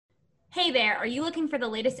Hey there, are you looking for the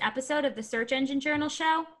latest episode of the Search Engine Journal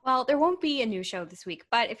show? Well, there won't be a new show this week,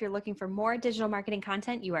 but if you're looking for more digital marketing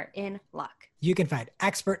content, you are in luck. You can find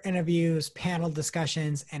expert interviews, panel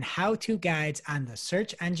discussions, and how-to guides on the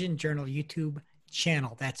Search Engine Journal YouTube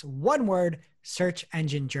channel. That's one word, Search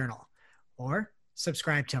Engine Journal. Or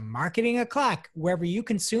subscribe to Marketing O'Clock wherever you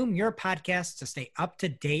consume your podcasts to stay up to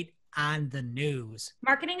date on the news.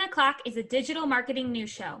 Marketing O'Clock is a digital marketing news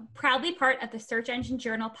show, proudly part of the Search Engine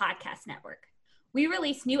Journal podcast network. We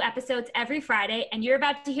release new episodes every Friday, and you're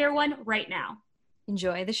about to hear one right now.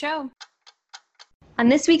 Enjoy the show. On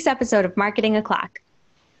this week's episode of Marketing O'Clock,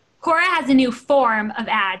 Quora has a new form of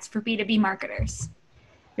ads for B2B marketers.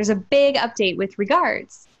 There's a big update with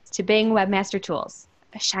regards to Bing Webmaster Tools.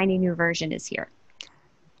 A shiny new version is here.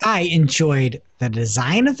 I enjoyed the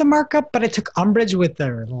design of the markup, but I took umbrage with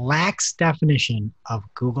the lax definition of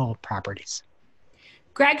Google properties.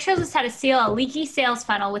 Greg shows us how to seal a leaky sales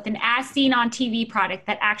funnel with an as seen on TV product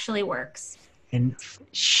that actually works. And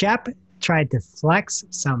Shep tried to flex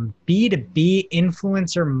some B2B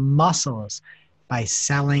influencer muscles by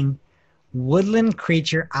selling woodland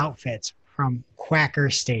creature outfits from Quacker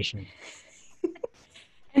Station.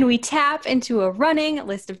 And we tap into a running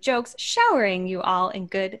list of jokes, showering you all in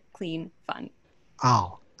good, clean fun.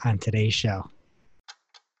 All on today's show.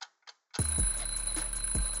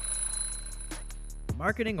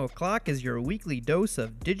 Marketing O'Clock is your weekly dose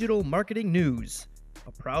of digital marketing news,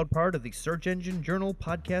 a proud part of the Search Engine Journal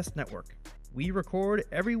podcast network. We record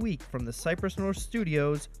every week from the Cypress North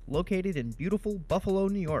Studios located in beautiful Buffalo,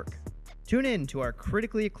 New York. Tune in to our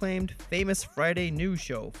critically acclaimed Famous Friday news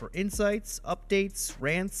show for insights, updates,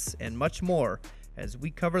 rants, and much more as we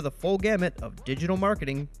cover the full gamut of digital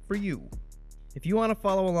marketing for you. If you want to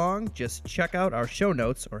follow along, just check out our show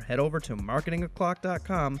notes or head over to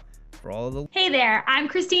marketingoclock.com for all of the... Hey there, I'm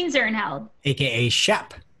Christine Zernheld. AKA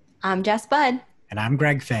Shep. I'm Jess Budd. And I'm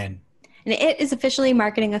Greg Finn. And it is officially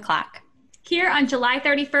Marketing O'Clock. Here on July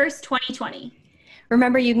 31st, 2020.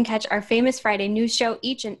 Remember, you can catch our Famous Friday news show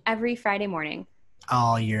each and every Friday morning.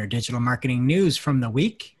 All your digital marketing news from the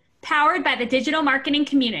week. Powered by the digital marketing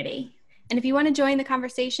community. And if you want to join the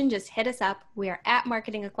conversation, just hit us up. We are at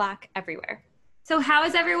Marketing O'Clock everywhere. So how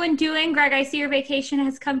is everyone doing? Greg, I see your vacation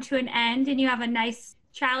has come to an end and you have a nice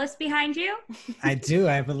chalice behind you. I do.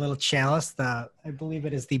 I have a little chalice. I believe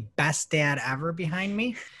it is the best dad ever behind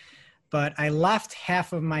me. But I left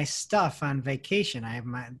half of my stuff on vacation. I have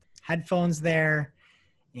my headphones there.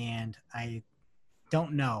 And I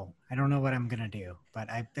don't know. I don't know what I'm going to do, but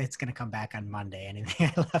it's going to come back on Monday, anything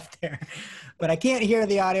I left there. But I can't hear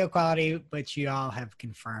the audio quality, but you all have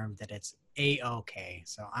confirmed that it's A-okay.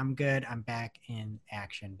 So I'm good. I'm back in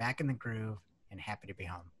action, back in the groove, and happy to be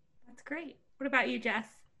home. That's great. What about you, Jess?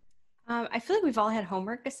 I feel like we've all had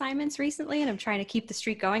homework assignments recently, and I'm trying to keep the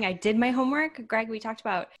streak going. I did my homework. Greg, we talked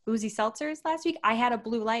about boozy seltzers last week. I had a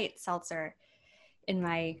blue light seltzer in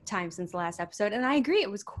my time since the last episode, and I agree, it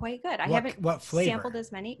was quite good. I haven't sampled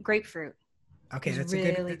as many. Grapefruit. Okay, that's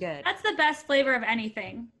really good. That's the best flavor of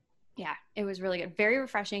anything. Yeah, it was really good. Very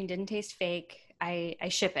refreshing. Didn't taste fake. I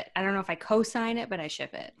ship it. I don't know if I co-sign it, but I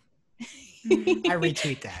ship it. I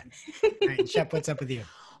retweet that. All right, Shep, what's up with you?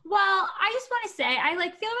 Well, I just want to say I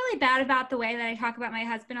feel really bad about the way that I talk about my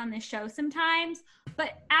husband on this show sometimes,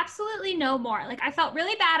 but absolutely no more. I felt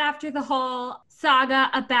really bad after the whole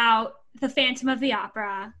saga about the Phantom of the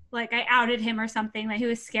Opera. I outed him or something, he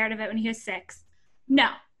was scared of it when he was 6. No,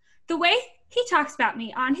 the way he talks about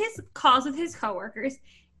me on his calls with his coworkers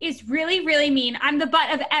is really, really mean. I'm the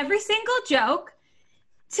butt of every single joke.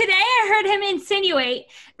 Today I heard him insinuate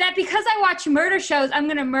that because I watch murder shows, I'm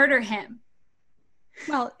going to murder him.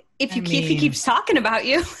 Well, if he keeps talking about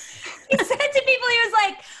you. He said to people, he was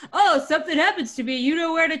like, oh, something happens to me, you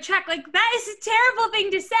know where to check. That is a terrible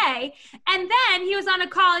thing to say. And then he was on a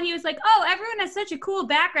call and he was like, oh, everyone has such a cool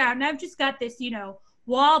background. And I've just got this,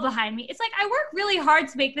 wall behind me. It's I work really hard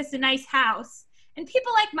to make this a nice house. And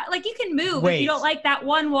people you can move if you don't like that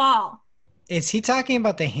one wall. Is he talking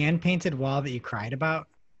about the hand-painted wall that you cried about?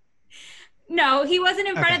 No, he wasn't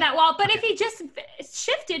in front of that wall. But if he just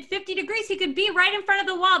shifted 50 degrees, he could be right in front of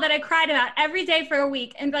the wall that I cried about every day for a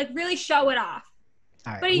week and really show it off.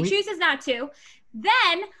 All right, but he chooses not to.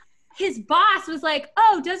 Then his boss was like,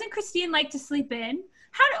 oh, doesn't Christine like to sleep in?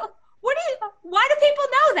 Why do people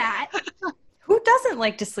know that? Who doesn't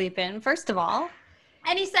like to sleep in, first of all?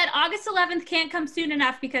 And he said August 11th can't come soon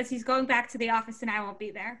enough because he's going back to the office and I won't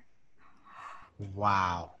be there.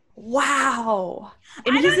 Wow. Wow.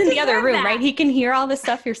 And I he's don't in the other deserve room, that. right? He can hear all the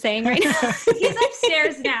stuff you're saying right now. He's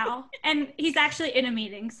upstairs now, and he's actually in a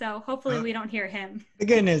meeting, so hopefully we don't hear him. The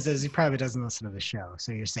good news is he probably doesn't listen to the show,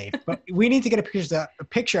 so you're safe. But we need to get a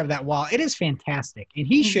picture of that wall. It is fantastic, and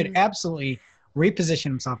he should absolutely reposition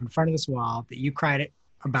himself in front of this wall that you cried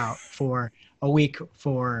about for a week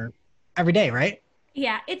for every day, right?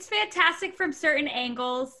 Yeah, it's fantastic from certain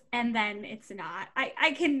angles, and then it's not.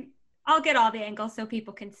 I'll get all the angles so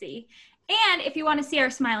people can see. And if you want to see our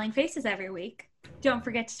smiling faces every week, don't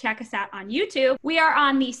forget to check us out on YouTube. We are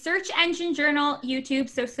on the Search Engine Journal YouTube,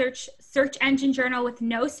 so search Search Engine Journal with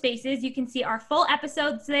no spaces. You can see our full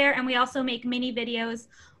episodes there, and we also make mini videos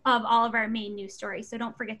of all of our main news stories, so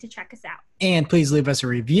don't forget to check us out. And please leave us a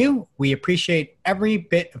review. We appreciate every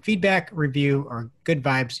bit of feedback, review, or good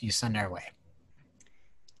vibes you send our way.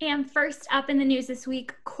 And first up in the news this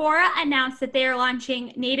week, Quora announced that they are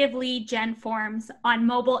launching native lead gen forms on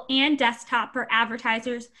mobile and desktop for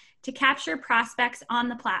advertisers to capture prospects on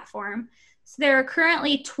the platform. So there are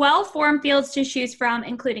currently 12 form fields to choose from,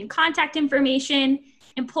 including contact information,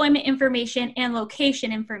 employment information, and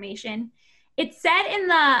location information. It said in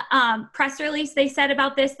the press release they said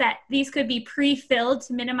about this that these could be pre-filled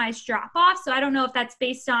to minimize drop-off. So I don't know if that's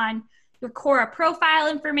based on your Quora profile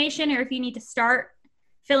information or if you need to start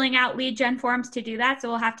filling out lead gen forms to do that. So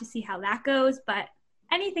we'll have to see how that goes, but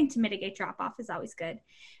anything to mitigate drop off is always good.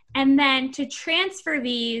 And then to transfer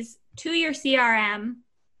these to your CRM,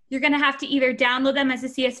 you're going to have to either download them as a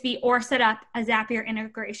CSV or set up a Zapier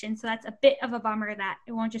integration. So that's a bit of a bummer that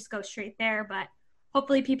it won't just go straight there, but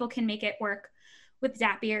hopefully people can make it work with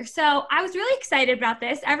Zapier. So I was really excited about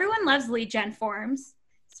this. Everyone loves lead gen forms,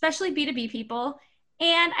 especially B2B people.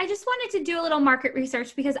 And I just wanted to do a little market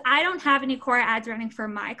research because I don't have any Quora ads running for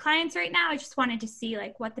my clients right now. I just wanted to see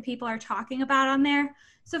like what the people are talking about on there.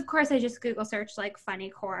 So of course I just Google searched like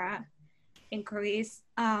funny Quora inquiries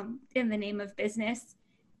in the name of business.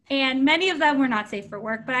 And many of them were not safe for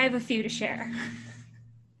work, but I have a few to share.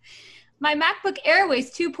 My MacBook Air weighs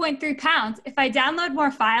 2.3 pounds. If I download more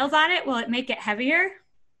files on it, will it make it heavier?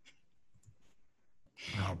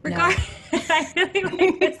 Oh, I really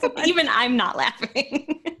like this one. Even I'm not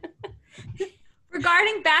laughing.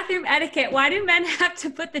 Regarding bathroom etiquette, why do men have to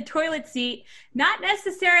put the toilet seat, not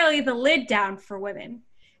necessarily the lid down for women?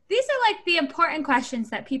 These are like the important questions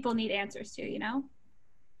that people need answers to, you know?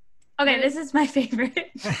 Okay, this is my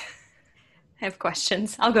favorite. I have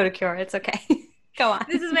questions. I'll go to Quora. It's okay. Go on.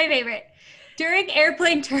 This is my favorite. During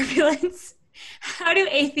airplane turbulence, how do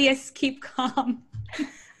atheists keep calm?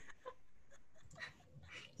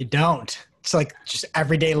 You don't. It's like just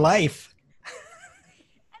everyday life.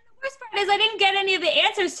 And the worst part is I didn't get any of the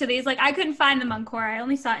answers to these. Like I couldn't find them on Quora. I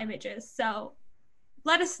only saw images. So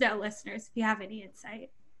let us know, listeners, if you have any insight.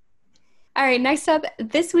 All right, next up,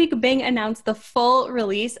 this week Bing announced the full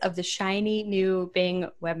release of the shiny new Bing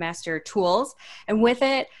Webmaster Tools. And with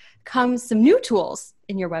it comes some new tools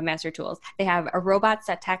in your Webmaster Tools. They have a robot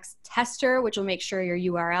set text tester, which will make sure your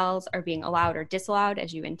URLs are being allowed or disallowed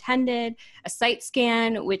as you intended, a site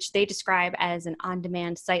scan, which they describe as an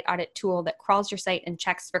on-demand site audit tool that crawls your site and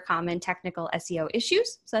checks for common technical SEO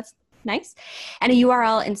issues. So that's nice. And a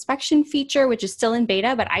URL inspection feature, which is still in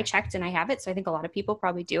beta, but I checked and I have it. So I think a lot of people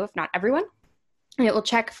probably do, if not everyone. And it will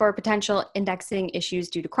check for potential indexing issues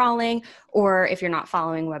due to crawling or if you're not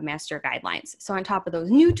following Webmaster guidelines. So on top of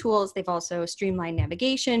those new tools, they've also streamlined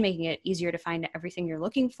navigation, making it easier to find everything you're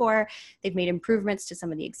looking for. They've made improvements to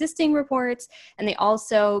some of the existing reports, and they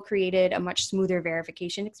also created a much smoother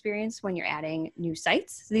verification experience when you're adding new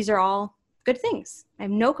sites. So these are all good things. I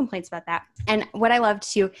have no complaints about that. And what I loved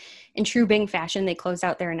too, in true Bing fashion, they closed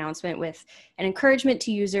out their announcement with an encouragement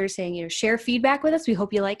to users saying, share feedback with us. We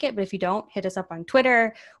hope you like it, but if you don't, hit us up on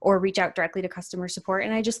Twitter or reach out directly to customer support.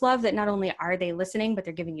 And I just love that not only are they listening, but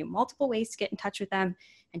they're giving you multiple ways to get in touch with them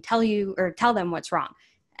and tell them what's wrong.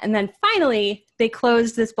 And then finally, they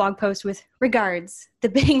closed this blog post with regards, the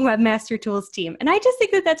Bing Webmaster Tools team. And I just think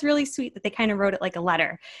that that's really sweet that they kind of wrote it like a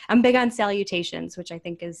letter. I'm big on salutations, which I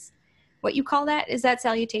think is what you call that? Is that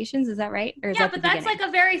salutations? Is that right? Or is that but that's like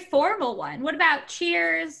a very formal one. What about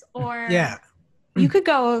cheers or? Yeah. You could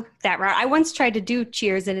go that route. I once tried to do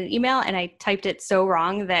cheers in an email and I typed it so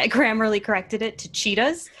wrong that Grammarly corrected it to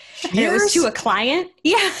cheetahs. And it was to a client.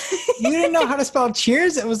 Yeah. You didn't know how to spell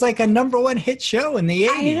cheers? It was like a #1 hit show in the 80s.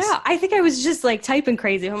 I know. I think I was just like typing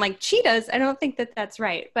crazy. I'm like, cheetahs? I don't think that that's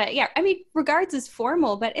right. But yeah, I mean, regards is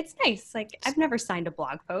formal, but it's nice. Like I've never signed a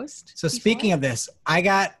blog post. So speaking of this, I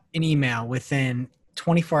got an email within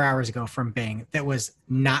 24 hours ago from Bing that was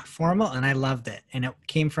not formal, and I loved it. And it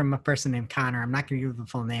came from a person named Connor. I'm not going to give the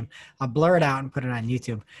full name. I'll blur it out and put it on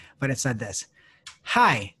YouTube. But it said this: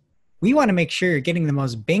 "Hi, We want to make sure you're getting the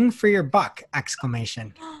most bang for your buck!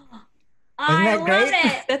 Exclamation. Wasn't that great? Love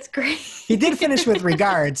it. That's great. He did finish with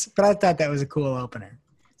regards, but I thought that was a cool opener.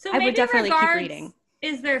 So I would maybe definitely keep regards reading.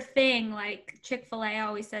 is their thing. Like Chick-fil-A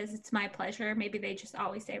always says, it's my pleasure. Maybe they just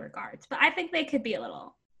always say regards. But I think they could be a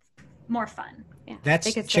little more fun. Yeah, That's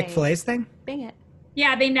they could say, Chick-fil-A's thing? Bang it.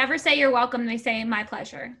 Yeah, they never say you're welcome. They say my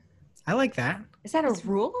pleasure. I like that. Is that a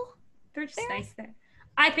rule? They're just There? nice there.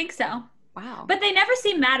 I think so. Wow. But they never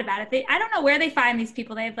seem mad about it. I don't know where they find these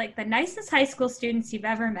people. They have like the nicest high school students you've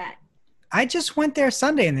ever met. I just went there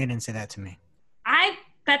Sunday and they didn't say that to me. I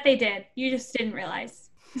bet they did. You just didn't realize.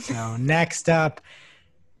 So next up,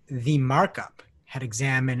 the Markup had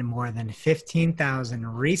examined more than 15,000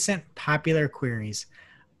 recent popular queries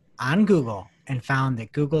on Google and found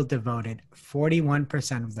that Google devoted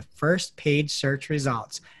 41% of the first page search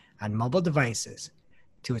results on mobile devices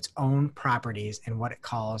to its own properties and what it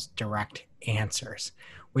calls direct answers,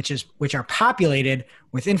 which are populated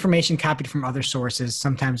with information copied from other sources,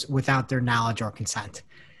 sometimes without their knowledge or consent.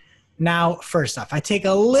 Now, first off, I take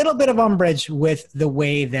a little bit of umbrage with the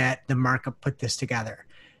way that the Markup put this together,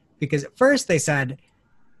 because at first they said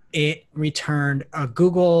it returned a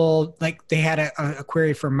Google, like they had a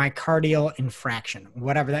query for myocardial infraction,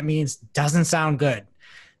 whatever that means, doesn't sound good.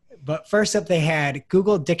 But first up, they had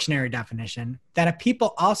Google dictionary definition. Then a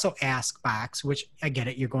people also ask box, which I get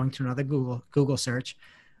it, you're going to another Google search,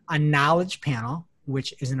 a knowledge panel,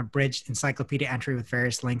 which is an abridged encyclopedia entry with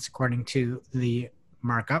various links according to the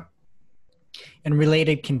Markup, and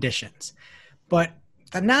related conditions. But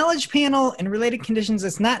the knowledge panel and related conditions,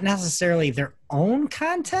 it's not necessarily their own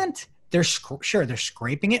content. They're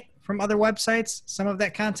scraping it from other websites, some of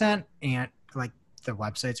that content, and like the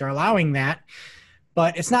websites are allowing that.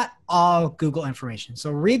 But it's not all Google information.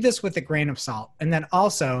 So read this with a grain of salt. And then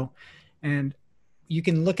also, and you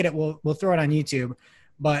can look at it, we'll throw it on YouTube,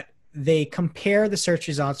 but they compare the search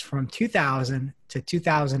results from 2000 to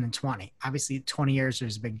 2020. Obviously, 20 years,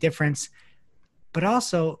 there's a big difference. But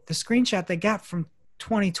also, the screenshot they got from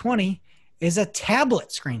 2020 is a tablet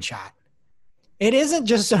screenshot. It isn't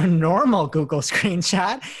just a normal Google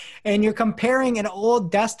screenshot, and you're comparing an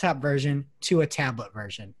old desktop version to a tablet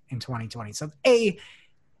version in 2020. So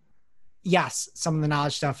yes, some of the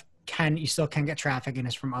knowledge stuff you still can get traffic and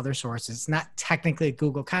it's from other sources. It's not technically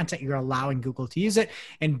Google content. You're allowing Google to use it.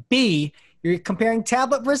 And B, you're comparing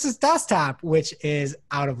tablet versus desktop, which is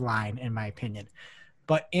out of line in my opinion.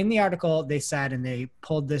 But in the article, they said, and they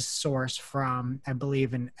pulled this source from, I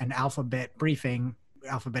believe, an Alphabet briefing.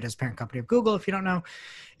 Alphabet is parent company of Google, if you don't know.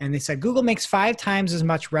 And they said, Google makes 5 times as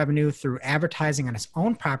much revenue through advertising on its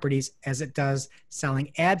own properties as it does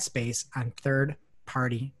selling ad space on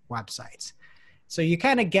third-party websites. So you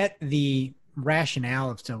kind of get the rationale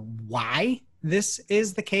as to why this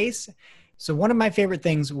is the case. So one of my favorite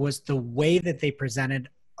things was the way that they presented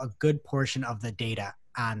a good portion of the data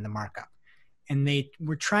on the Markup. And they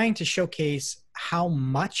were trying to showcase how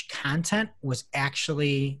much content was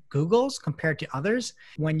actually Google's compared to others.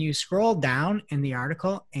 When you scroll down in the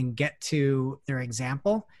article and get to their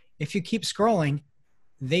example, if you keep scrolling,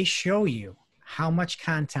 they show you how much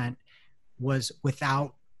content was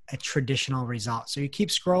without a traditional result. So you keep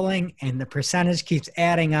scrolling and the percentage keeps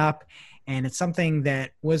adding up. And it's something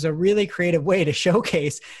that was a really creative way to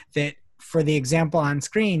showcase that for the example on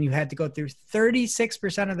screen, you had to go through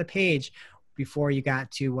 36% of the page before you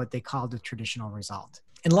got to what they called a traditional result.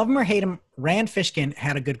 And love him or hate him, Rand Fishkin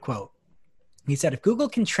had a good quote. He said, if Google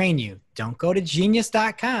can train you, don't go to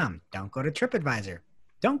genius.com. Don't go to TripAdvisor.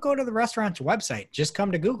 Don't go to the restaurant's website. Just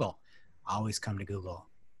come to Google. Always come to Google.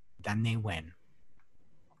 Then they win.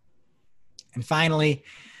 And finally,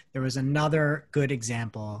 there was another good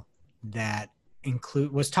example that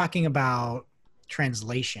was talking about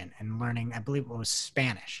translation and learning, I believe it was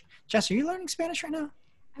Spanish. Jess, are you learning Spanish right now?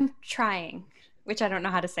 I'm trying, which I don't know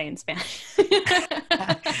how to say in Spanish.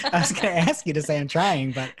 I was going to ask you to say I'm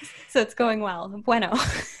trying, but. So it's going well. Bueno.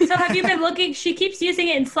 So have you been looking? She keeps using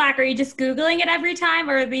it in Slack. Are you just Googling it every time,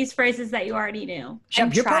 or are these phrases that you already knew?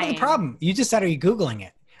 You're part of the problem. You just said, are you Googling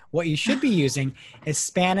it? What you should be using is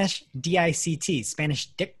Spanish DICT,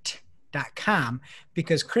 SpanishDict.com,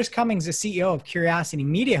 because Chris Cummings, the CEO of Curiosity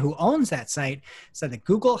Media, who owns that site, said that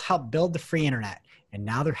Google helped build the free internet. And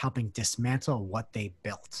now they're helping dismantle what they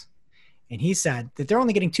built. And he said that they're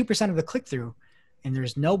only getting 2% of the click-through, and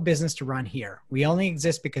there's no business to run here. We only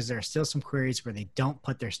exist because there are still some queries where they don't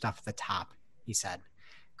put their stuff at the top, he said.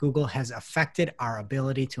 Google has affected our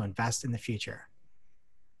ability to invest in the future.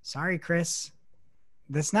 Sorry, Chris.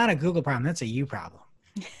 That's not a Google problem. That's a you problem.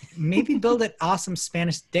 Maybe build an awesome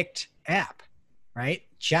Spanish Dict app, right?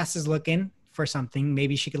 Jess is looking for something.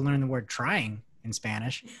 Maybe she could learn the word trying in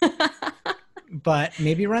Spanish. But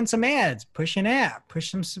maybe run some ads, push an app, push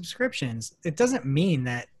some subscriptions. It doesn't mean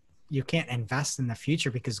that you can't invest in the future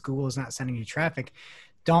because Google is not sending you traffic.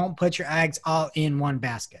 Don't put your eggs all in one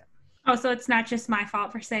basket. Oh, so it's not just my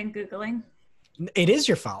fault for saying Googling. It is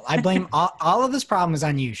your fault. I blame all of this problem is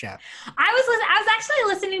on you, Chef. I was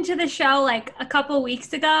actually listening to the show like a couple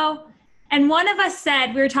weeks ago, and one of us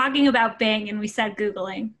said we were talking about Bing, and we said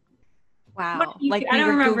Googling. Wow. Like we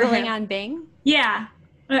were Googling on Bing? Yeah.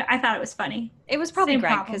 I thought it was funny. It was probably Same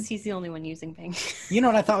Greg problem. because he's the only one using Bing. You know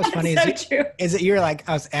what I thought was funny True. is that you're like,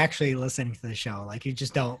 I was actually listening to the show. Like you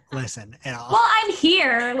just don't listen at all. Well, I'm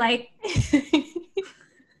here. Like,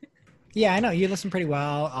 yeah, I know. You listen pretty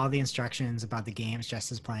well. All the instructions about the games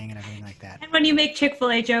Jess is playing and everything like that. and when you make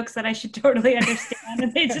Chick-fil-A jokes that I should totally understand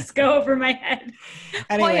and they just go over my head.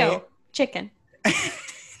 Anyway, Pollo, chicken.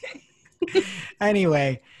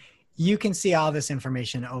 Anyway, you can see all this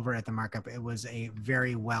information over at the markup. It was a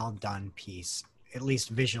very well done piece, at least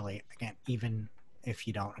visually. Again, even if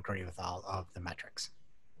you don't agree with all of the metrics.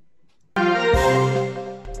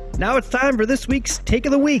 Now it's time for this week's Take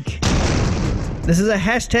of the Week. This is a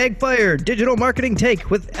hashtag fire digital marketing take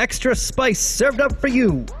with extra spice served up for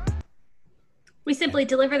you. We simply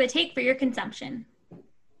deliver the take for your consumption.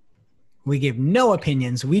 We give no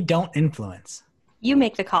opinions. We don't influence. You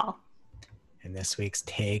make the call. And this week's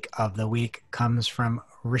take of the week comes from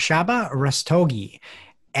Rishaba Rastogi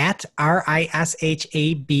at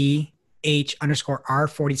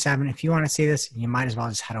RISHABH_R47. If you want to see this, you might as well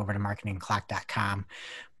just head over to marketingclock.com.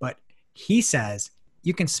 But he says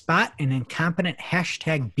you can spot an incompetent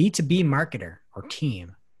hashtag B2B marketer or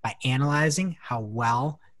team by analyzing how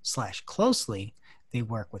well/closely they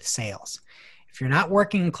work with sales. If you're not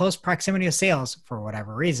working in close proximity to sales for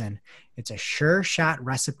whatever reason, it's a sure shot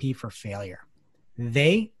recipe for failure.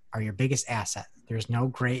 They are your biggest asset. There's no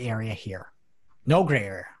gray area here. No gray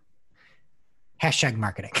area. Hashtag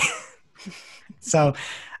marketing. So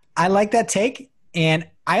I like that take. And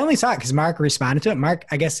I only saw it because Mark responded to it. Mark,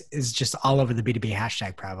 I guess, is just all over the B2B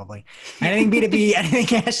hashtag probably. Anything B2B, anything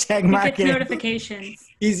hashtag marketing. It's notifications.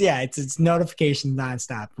 It's notifications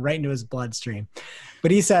nonstop, right into his bloodstream.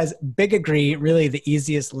 But he says, big agree, really the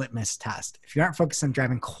easiest litmus test. If you aren't focused on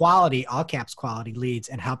driving quality, all caps quality leads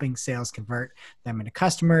and helping sales convert them into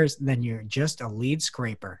customers, then you're just a lead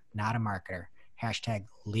scraper, not a marketer. Hashtag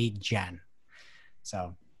lead gen.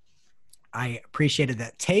 So I appreciated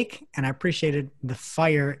that take, and I appreciated the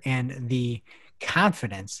fire and the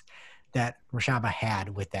confidence that Rashaba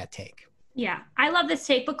had with that take. Yeah, I love this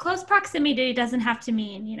take, but close proximity doesn't have to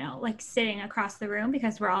mean, like sitting across the room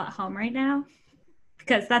because we're all at home right now.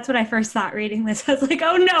 Because that's what I first thought reading this. I was like,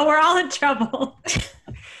 oh no, we're all in trouble.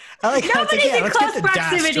 I like how it's like, yeah, let's get the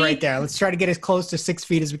proximity. dust right there. Let's try to get as close to 6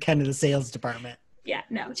 feet as we can to the sales department. Yeah,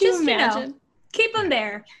 no, Could you just, imagine? Keep them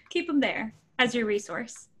there. Keep them there as your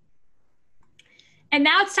resource. And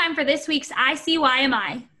now it's time for this week's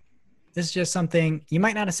ICYMI. This is just something you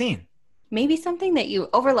might not have seen. Maybe something that you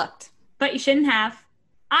overlooked. But you shouldn't have.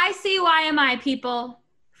 ICYMI, people,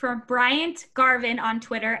 from Bryant Garvin on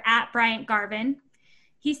Twitter, at Bryant Garvin.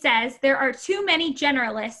 He says, there are too many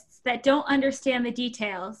generalists that don't understand the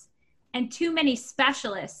details and too many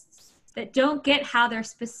specialists that don't get how their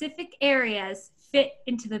specific areas fit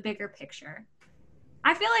into the bigger picture.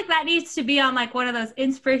 I feel like that needs to be on like one of those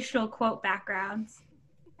inspirational quote backgrounds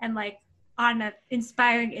and like on an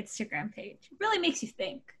inspiring Instagram page. It really makes you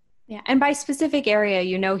think. Yeah, and by specific area,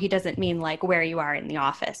 he doesn't mean like where you are in the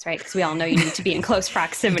office, right? Because we all know you need to be in close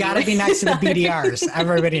proximity. You got to be next to the BDRs.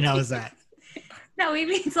 Everybody knows that. No, he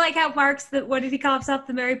means like how Mark's what did he call himself?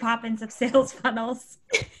 The Mary Poppins of sales funnels.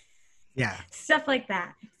 Yeah. Stuff like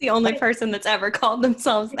that. The only person that's ever called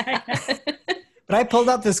themselves that. But I pulled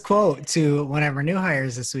up this quote to one of our new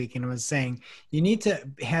hires this week and was saying, you need to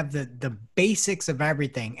have the basics of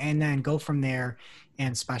everything and then go from there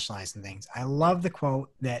and specialize in things. I love the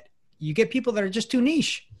quote that you get people that are just too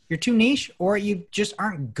niche. You're too niche or you just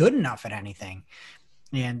aren't good enough at anything.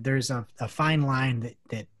 And there's a fine line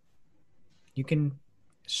that you can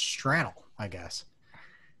straddle, I guess.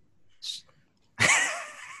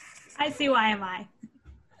 ICYMI.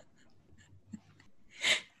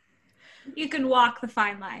 You can walk the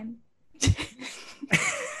fine line.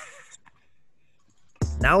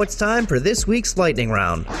 Now it's time for this week's lightning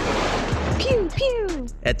round. Pew, pew.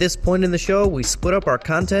 At this point in the show, we split up our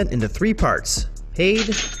content into 3 parts: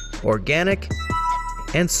 paid, organic,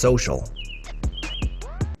 and social.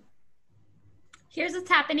 Here's what's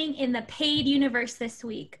happening in the paid universe this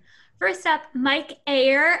week. First up, Mike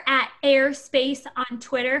Ayer at Airspace on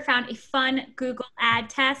Twitter found a fun Google ad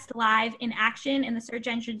test live in action in the search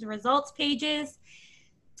engine's results pages.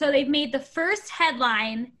 So they've made the first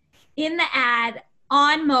headline in the ad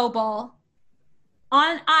on mobile,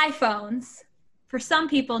 on iPhones, for some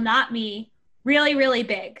people, not me, really, really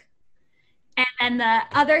big. And the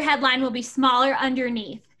other headline will be smaller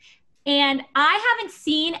underneath. And I haven't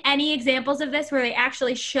seen any examples of this where they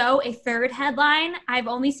actually show a third headline. I've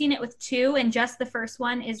only seen it with 2, and just the first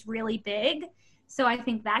one is really big. So I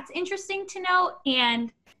think that's interesting to note.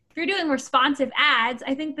 And if you're doing responsive ads,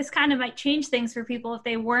 I think this kind of might change things for people if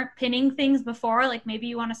they weren't pinning things before. Like maybe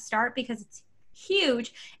you want to start because it's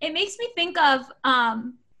huge. It makes me think of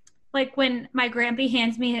like when my grandpa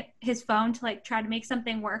hands me his phone to like try to make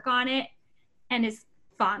something work on it, and his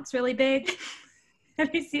font's really big.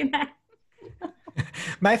 Have you seen that?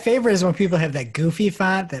 My favorite is when people have that goofy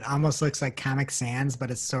font that almost looks like Comic Sans,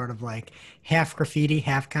 but it's sort of like half graffiti,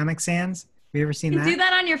 half Comic Sans. Have you ever seen that? Do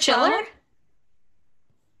that on your Chiller? phone?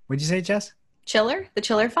 What'd you say, Jess? Chiller? The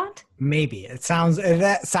Chiller font? Maybe. That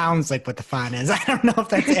sounds like what the font is. I don't know if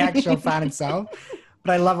that's the actual font itself,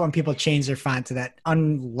 but I love when people change their font to that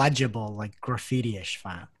unlegible, like graffiti-ish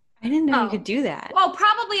font. I didn't know you could do that. Well,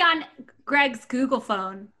 probably on Greg's Google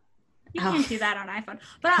phone. You can't do that on iPhone.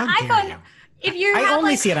 But on iPhone, if you I have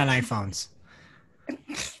only like, see it on iPhones.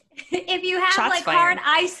 if you have Shots like fired. hard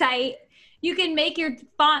eyesight, you can make your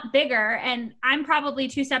font bigger. And I'm probably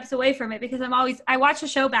 2 steps away from it because I watch the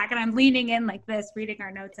show back and I'm leaning in like this, reading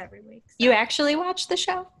our notes every week. So. You actually watch the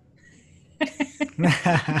show?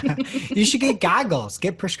 You should get goggles.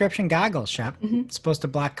 Get prescription goggles, Shep. Mm-hmm. It's supposed to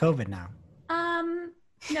block COVID now.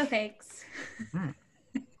 No thanks.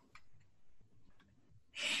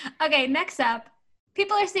 Okay, next up.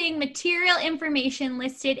 People are seeing material information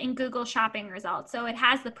listed in Google shopping results. So it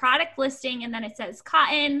has the product listing and then it says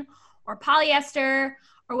cotton or polyester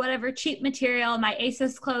or whatever cheap material my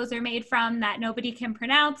ASOS clothes are made from that nobody can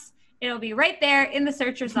pronounce. It'll be right there in the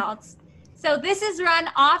search results. So this is run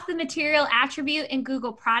off the material attribute in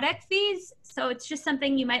Google product feeds. So it's just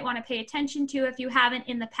something you might want to pay attention to if you haven't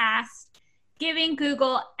in the past. Giving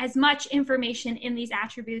Google as much information in these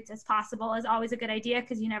attributes as possible is always a good idea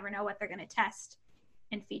because you never know what they're going to test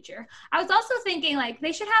and feature. I was also thinking like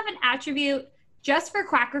they should have an attribute just for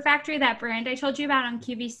Quacker Factory, that brand I told you about on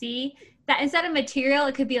QVC, that instead of material,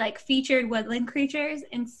 it could be like featured woodland creatures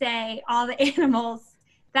and say all the animals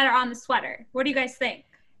that are on the sweater. What do you guys think?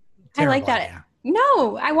 Terrible I like that. idea.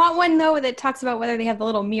 No, I want one though that talks about whether they have the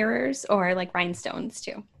little mirrors or like rhinestones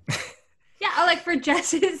too. Yeah, or like for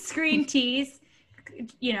Jess's screen tees,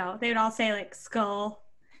 you know, they would all say like skull.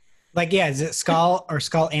 Like, yeah, is it skull or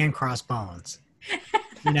skull and crossbones?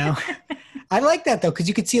 You know? I like that though, because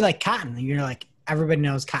you could see like cotton. You're like, everybody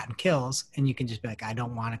knows cotton kills, and you can just be like, I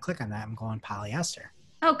don't want to click on that. I'm going polyester.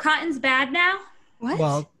 Oh, cotton's bad now? What?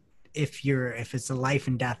 Well, if it's a life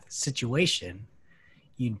and death situation,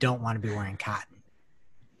 you don't want to be wearing cotton.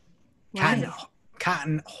 Why?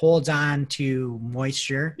 Cotton holds on to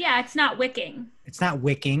moisture. Yeah, it's not wicking. It's not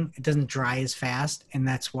wicking. It doesn't dry as fast. And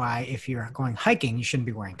that's why if you're going hiking, you shouldn't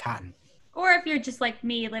be wearing cotton. Or if you're just like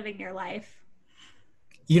me living your life.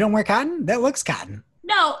 You don't wear cotton? That looks cotton.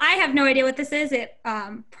 No, I have no idea what this is. It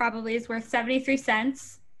probably is worth 73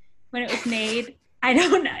 cents when it was made. I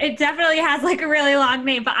don't know. It definitely has like a really long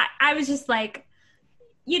name, but I was just like,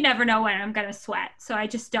 you never know when I'm going to sweat. So I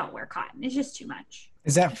just don't wear cotton. It's just too much.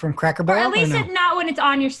 Is that from Cracker Or Barrel? at least no? it's not when it's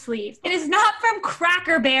on your sleeves. It is not from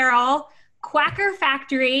Cracker Barrel, Quacker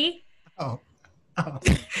Factory. Oh.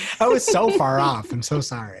 I was so far off. I'm so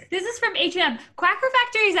sorry. This is from H&M. Quacker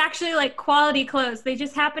Factory is actually like quality clothes. They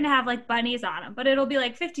just happen to have like bunnies on them, but it'll be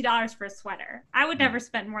like $50 for a sweater. I would never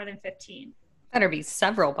spend more than $15. Better be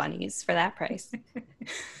several bunnies for that price.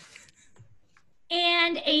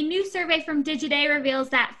 And a new survey from Digiday reveals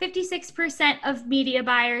that 56% of media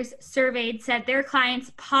buyers surveyed said their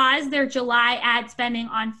clients paused their July ad spending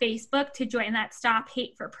on Facebook to join that Stop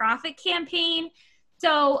Hate for Profit campaign.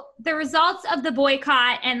 So the results of the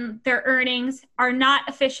boycott and their earnings are not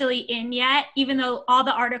officially in yet, even though all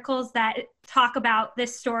the articles that talk about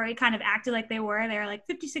this story kind of acted like they were. They're like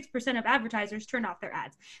 56% of advertisers turned off their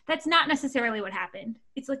ads. That's not necessarily what happened.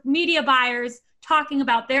 It's like media buyers talking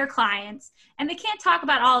about their clients, and they can't talk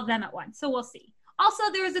about all of them at once. So we'll see. Also,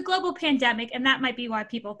 there was a global pandemic, and that might be why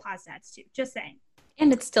people paused ads too. Just saying.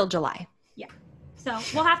 And it's still July. Yeah. So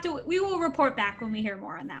we will report back when we hear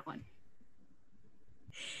more on that one.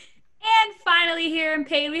 And finally here in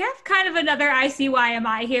paid, we have kind of another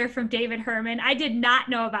ICYMI here from David Herman. I did not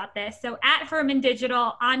know about this. So at Herman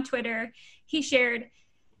Digital on Twitter, he shared,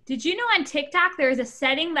 did you know on TikTok there is a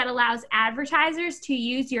setting that allows advertisers to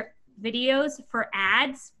use your videos for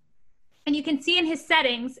ads? And you can see in his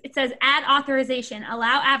settings, it says ad authorization,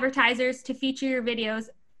 allow advertisers to feature your videos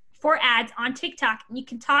for ads on TikTok, and you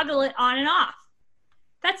can toggle it on and off.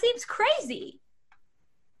 That seems crazy.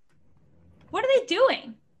 What are they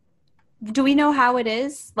doing? Do we know how it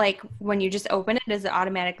is? Like when you just open it, does it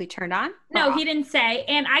automatically turn on? No, he didn't say.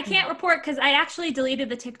 And I can't report because I actually deleted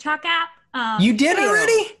the TikTok app. You did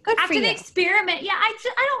already? Good for After you. the experiment. Yeah,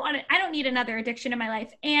 I don't need another addiction in my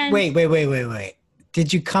life. And Wait.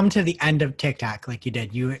 Did you come to the end of TikTok like you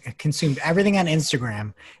did? You consumed everything on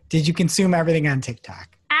Instagram. Did you consume everything on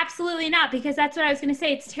TikTok? absolutely not, because that's what I was going to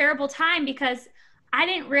say. It's terrible time because I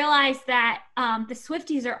didn't realize that the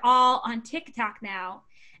Swifties are all on TikTok now.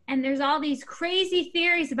 And there's all these crazy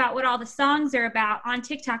theories about what all the songs are about on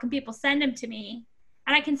TikTok, and people send them to me.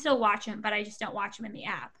 And I can still watch them, but I just don't watch them in the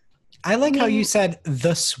app. I like how you said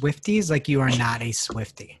the Swifties, like you are not a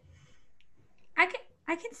Swiftie.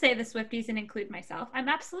 I can say the Swifties and include myself. I'm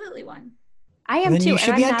absolutely one. I am Then too, you and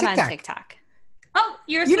should I'm be on not on TikTok. TikTok. Oh,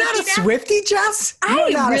 you're You're not a Swiftie now? Swiftie, Jess?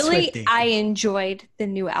 You're not a Swiftie. I enjoyed the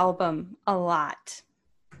new album a lot.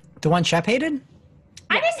 The one Shep hated?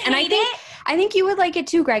 I didn't And hate it. I think you would like it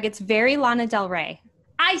too, Greg. It's very Lana Del Rey.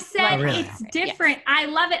 I said Oh, really? it's different. Yes. I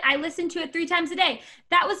love it. I listen to it 3 times a day.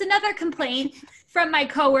 That was another complaint from my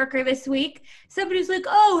coworker this week. Somebody's like,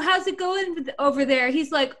 "Oh, how's it going over there?"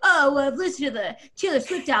 He's like, "Oh, well, I've listened to the Taylor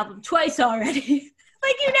Swift album twice already."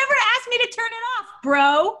 Like, you never asked me to turn it off,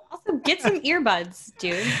 bro. Also, get some earbuds,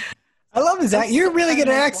 dude. I love his accent. You're really good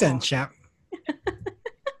at accent, Shep.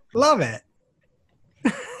 Love it.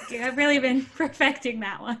 Yeah, I've really been perfecting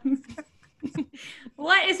that one.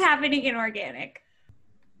 What is happening in organic?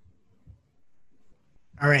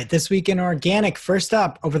 All right, this week in organic, first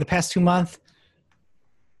up, over the past 2 months,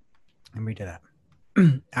 let me do that.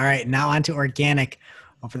 All right, now on to organic.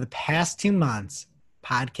 Over the past 2 months,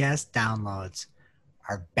 podcast downloads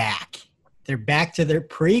are back. They're back to their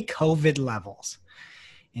pre-COVID levels.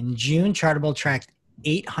 In June, Chartable tracked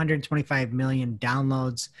 825 million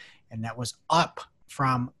downloads, and that was up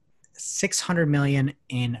from 600 million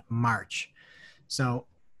in March. So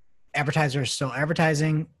advertisers are still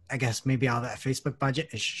advertising. I guess maybe all that Facebook budget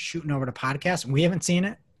is shooting over to podcasts. We haven't seen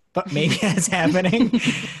it, but maybe it's happening.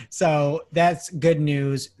 So that's good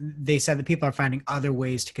news. They said that people are finding other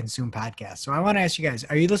ways to consume podcasts. So I want to ask you guys,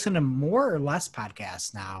 are you listening to more or less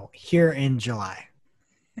podcasts now here in July?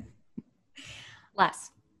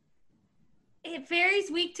 Less. It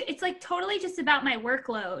varies week to, it's like totally just about my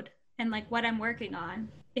workload and like what I'm working on.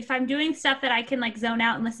 If I'm doing stuff that I can like zone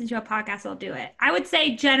out and listen to a podcast, I'll do it. I would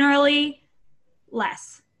say generally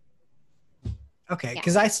less. Okay,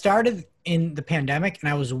 because I started in the pandemic and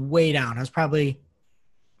I was way down. I was probably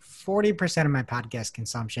 40% of my podcast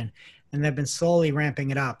consumption, and I've been slowly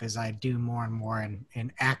ramping it up as I do more and more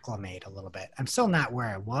and acclimate a little bit. I'm still not where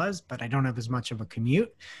I was, but I don't have as much of a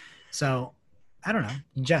commute. So I don't know.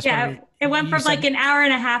 Just it went from like an hour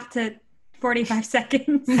and a half to 45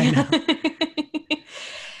 seconds. I know.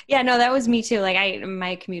 Yeah, no, that was me too. Like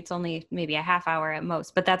my commute's only maybe a half hour at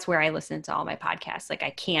most, but that's where I listen to all my podcasts. Like I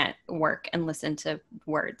can't work and listen to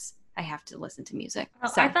words. I have to listen to music. Oh,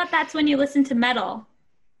 so I thought that's when you listen to metal.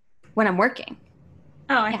 When I'm working.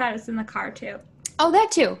 Oh, I thought it was in the car too. Oh,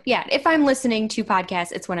 that too. Yeah. If I'm listening to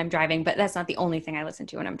podcasts, it's when I'm driving, but that's not the only thing I listen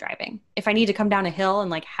to when I'm driving. If I need to come down a hill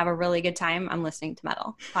and like have a really good time, I'm listening to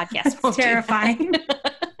metal. Podcasts won't terrifying.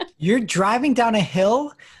 You're driving down a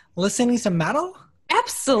hill listening to metal?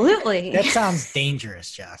 Absolutely. That sounds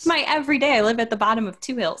dangerous, Jess. My everyday. I live at the bottom of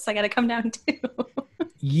 2 hills. So I got to come down 2.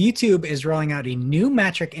 YouTube is rolling out a new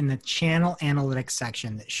metric in the channel analytics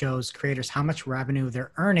section that shows creators how much revenue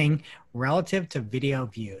they're earning relative to video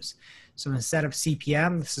views. So instead of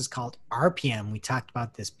CPM, this is called RPM. We talked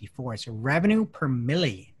about this before. It's revenue per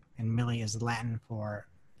milli, and milli is Latin for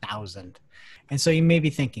 1,000. And so you may be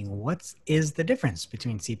thinking, what is the difference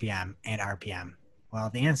between CPM and RPM? Well,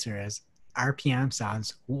 the answer is RPM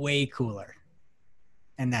sounds way cooler.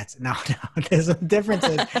 And that's, no, there's some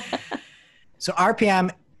differences. So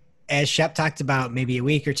RPM, as Shep talked about maybe a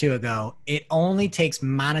week or 2 ago, it only takes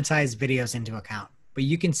monetized videos into account. But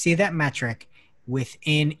you can see that metric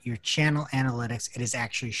within your channel analytics. It is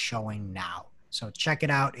actually showing now. So check it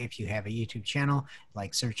out if you have a YouTube channel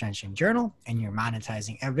like Search Engine Journal and you're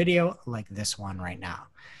monetizing a video like this one right now.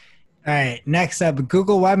 All right, next up,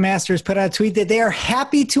 Google Webmasters put out a tweet that they are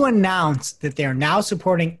happy to announce that they are now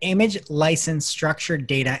supporting image license structured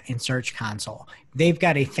data in Search Console. They've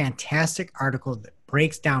got a fantastic article that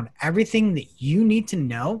breaks down everything that you need to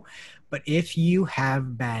know. But if you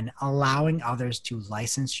have been allowing others to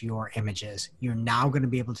license your images, you're now going to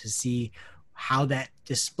be able to see how that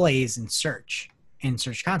displays in Search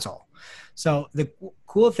Console. So the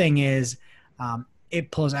cool thing is,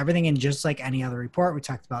 it pulls everything in just like any other report. We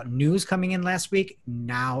talked about news coming in last week.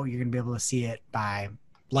 Now you're going to be able to see it by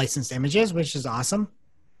licensed images, which is awesome.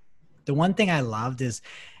 The one thing I loved is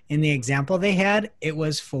in the example they had, it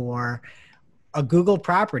was for a Google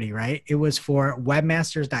property, right? It was for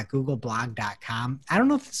webmasters.googleblog.com. I don't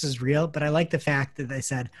know if this is real, but I like the fact that they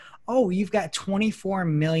said, oh, you've got 24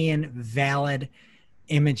 million valid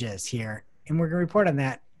images here, and we're going to report on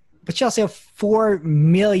that. But you also have 4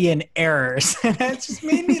 million errors. And that just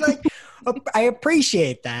made me like, I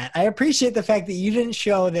appreciate that. I appreciate the fact that you didn't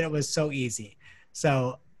show that it was so easy.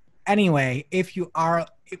 So anyway, if you are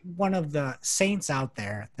one of the saints out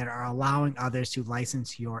there that are allowing others to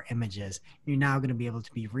license your images, you're now going to be able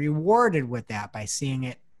to be rewarded with that by seeing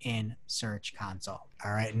it in Search Console.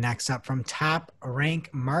 All right, next up from Top Rank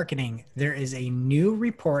Marketing, there is a new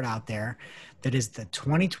report out there that is the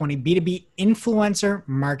 2020 B2B Influencer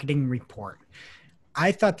Marketing Report.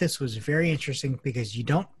 I thought this was very interesting because you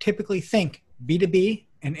don't typically think B2B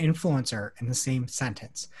and influencer in the same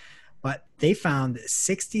sentence. But they found that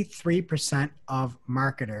 63% of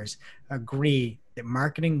marketers agree that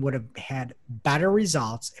marketing would have had better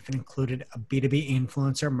results if it included a B2B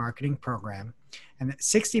influencer marketing program. And that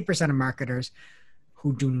 60% of marketers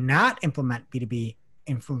who do not implement B2B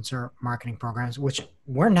influencer marketing programs, which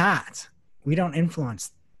we're not, we don't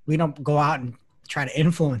influence, we don't go out and try to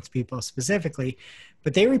influence people specifically,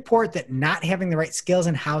 but they report that not having the right skills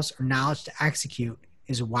in-house or knowledge to execute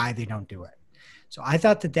is why they don't do it. So I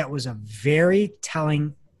thought that that was a very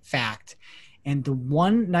telling fact. And the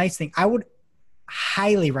one nice thing, I would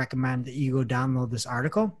highly recommend that you go download this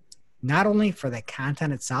article, not only for the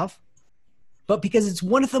content itself, but because it's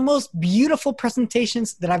one of the most beautiful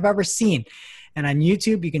presentations that I've ever seen. And on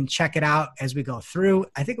YouTube, you can check it out as we go through.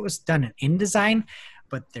 I think it was done in InDesign,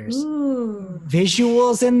 but there's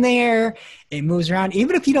visuals in there. It moves around.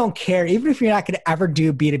 Even if you don't care, even if you're not going to ever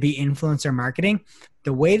do B2B influencer marketing,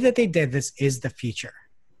 the way that they did this is the future.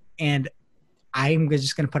 And I'm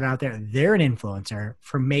just going to put it out there. They're an influencer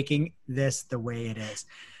for making this the way it is.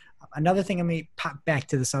 Another thing, let me pop back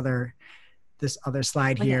to this other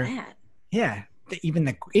slide here. Yeah. Even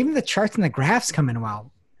the charts and the graphs come in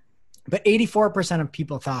well. But 84% of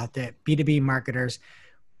people thought that B2B marketers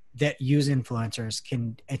that use influencers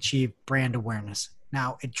can achieve brand awareness.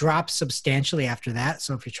 Now, it drops substantially after that.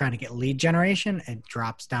 So if you're trying to get lead generation, it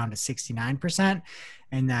drops down to 69%.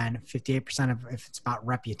 And then 58% if it's about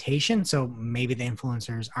reputation. So maybe the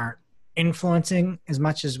influencers aren't influencing as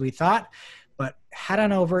much as we thought. But head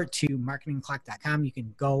on over to marketingclock.com. You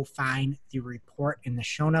can go find the report in the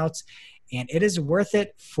show notes. And it is worth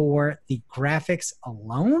it for the graphics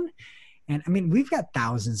alone. And I mean, we've got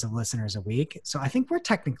thousands of listeners a week. So I think we're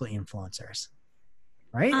technically influencers.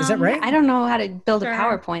 Right? Is that right? I don't know how to build a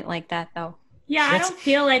PowerPoint like that, though. Yeah, I don't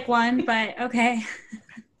feel like one, but okay.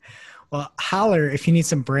 Well, holler if you need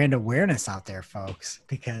some brand awareness out there, folks,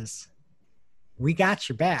 because we got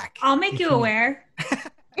your back. I'll make you aware.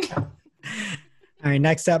 All right,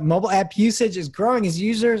 next up, mobile app usage is growing as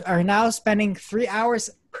users are now spending 3 hours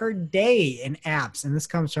per day in apps. And this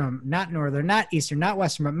comes from not Northern, not Eastern, not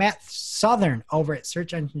Western, but Matt Southern over at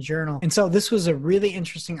Search Engine Journal. And so this was a really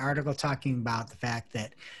interesting article talking about the fact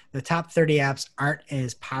that the top 30 apps aren't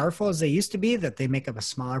as powerful as they used to be, that they make up a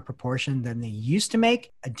smaller proportion than they used to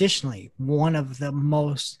make. Additionally, one of the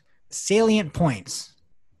most salient points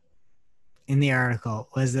in the article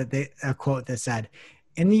was that a quote that said,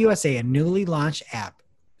 in the USA, a newly launched app,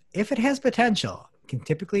 if it has potential, can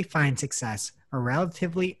typically find success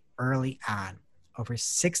relatively early on. Over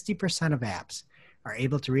 60% of apps are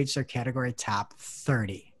able to reach their category top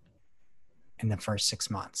 30 in the first 6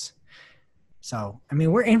 months. So, I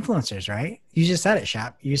mean, we're influencers, right? You just said it,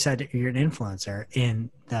 Shep. You said you're an influencer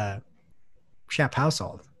in the Shep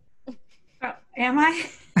household. Oh, am I?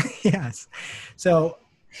 Yes. So,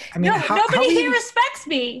 I mean, nobody here respects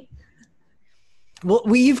me.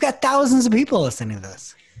 Well, you've got thousands of people listening to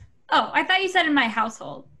this. Oh, I thought you said in my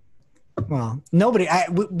household. Well,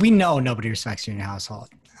 we know nobody respects you in your household.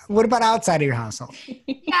 What about outside of your household?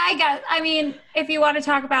 Yeah, I guess. I mean, if you want to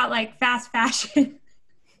talk about like fast fashion.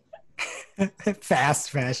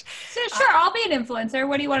 Fast fashion. So sure, I'll be an influencer.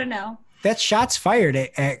 What do you want to know? That's shots fired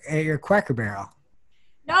at your Cracker Barrel.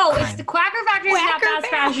 No, it's the Quacker Factory, not fast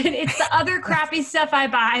fashion. It's the other crappy stuff I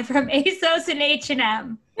buy from ASOS and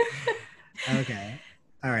H&M. Okay.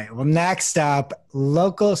 All right. Well, next up,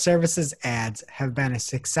 local services ads have been a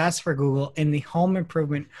success for Google in the home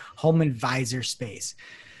improvement, home advisor space.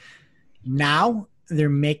 Now they're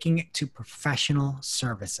making it to professional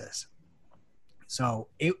services. So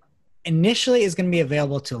it initially is going to be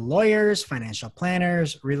available to lawyers, financial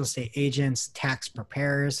planners, real estate agents, tax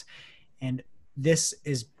preparers, and this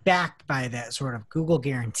is backed by that sort of Google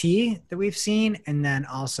guarantee that we've seen, and then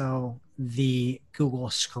also the Google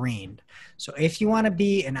screened. So if you want to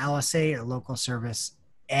be an LSA or local service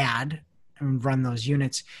ad and run those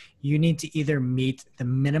units, you need to either meet the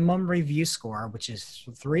minimum review score, which is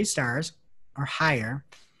 3 stars or higher,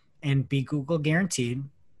 and be Google guaranteed,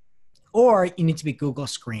 or you need to be Google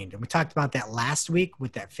screened. And we talked about that last week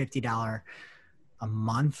with that $50 a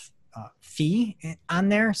month fee on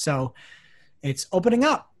there. So it's opening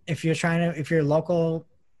up. If you're a local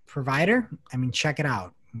provider, I mean, check it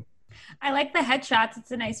out. I like the headshots.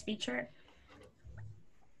 It's a nice feature.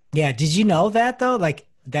 Yeah. Did you know that though? Like,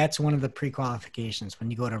 that's one of the pre-qualifications.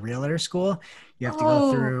 When you go to realtor school, you have to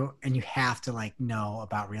go through and you have to like know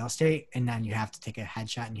about real estate, and then you have to take a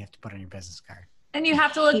headshot and you have to put on your business card. And you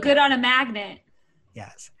have to look good on a magnet.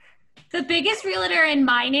 Yes. The biggest realtor in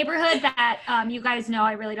my neighborhood that you guys know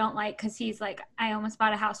I really don't like, because he's like, I almost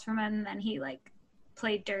bought a house from him and then he like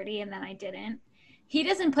played dirty and then I didn't. He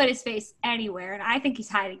doesn't put his face anywhere, and I think he's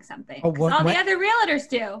hiding something. All the other realtors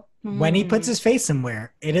do. When he puts his face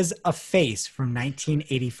somewhere, it is a face from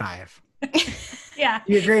 1985. Yeah.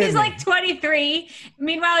 You agree He's like 23.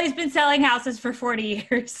 Meanwhile, he's been selling houses for 40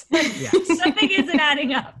 years. Yes. Something isn't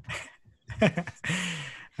adding up.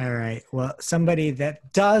 All right. Well, somebody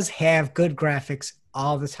that does have good graphics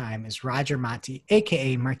all the time is Roger Monti,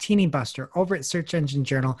 aka Martini Buster, over at Search Engine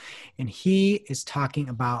Journal, and he is talking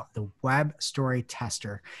about the Web Story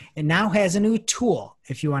Tester. It now has a new tool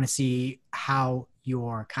if you want to see how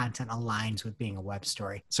your content aligns with being a web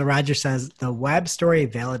story. So Roger says the Web Story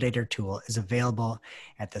Validator tool is available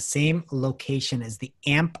at the same location as the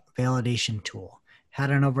AMP validation tool.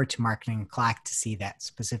 Head on over to Marketing Clock to see that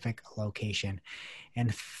specific location.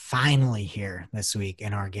 And finally here this week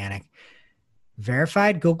in organic,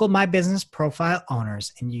 verified Google My Business profile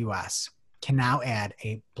owners in US can now add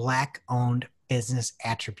a Black-owned business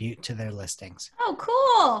attribute to their listings. Oh,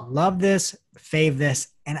 cool. Love this, fave this,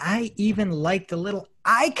 and I even like the little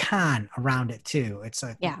icon around it too. It's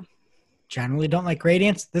like, generally don't like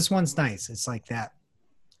gradients. This one's nice. It's like that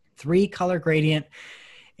 3-color gradient,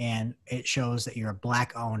 and it shows that you're a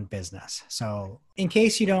Black-owned business. So in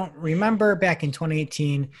case you don't remember, back in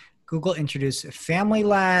 2018, Google introduced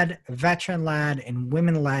family-led, veteran-led, and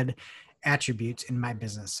women-led attributes in My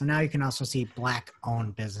Business. So now you can also see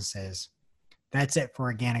Black-owned businesses. That's it for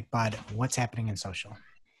Organic Bud. What's happening in social?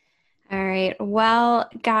 All right. Well,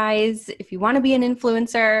 guys, if you want to be an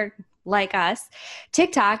influencer like us,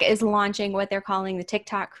 TikTok is launching what they're calling the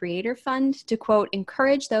TikTok Creator Fund to, quote,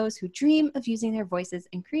 encourage those who dream of using their voices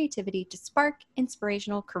and creativity to spark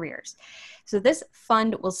inspirational careers. So this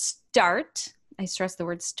fund will start, I stress the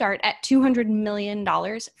word start, at $200 million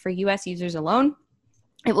for US users alone.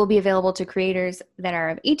 It will be available to creators that are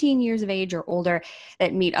of 18 years of age or older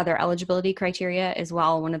that meet other eligibility criteria as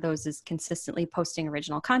well. One of those is consistently posting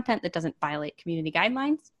original content that doesn't violate community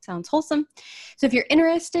guidelines. Sounds wholesome. So if you're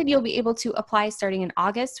interested, you'll be able to apply starting in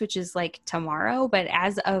August, which is like tomorrow. But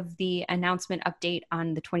as of the announcement update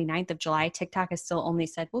on the 29th of July, TikTok has still only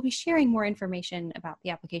said, we'll be sharing more information about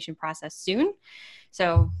the application process soon.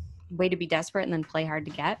 So way to be desperate and then play hard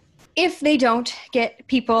to get. If they don't get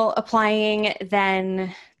people applying,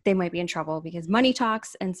 then they might be in trouble because Money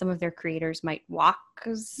Talks and some of their creators might walk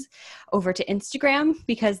over to Instagram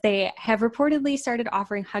because they have reportedly started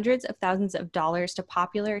offering hundreds of thousands of dollars to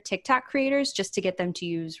popular TikTok creators just to get them to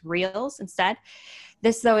use Reels instead.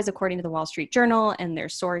 This, though, is according to the Wall Street Journal, and their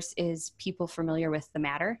source is people familiar with the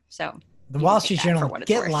matter. So the Wall Street Journal,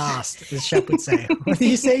 get lost, as Shep would say. What do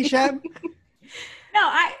you say, Shep?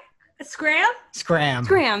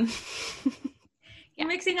 Scram. You're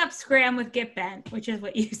mixing up scram with get bent, which is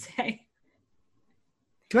what you say.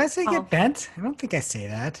 Do I say get bent? I don't think I say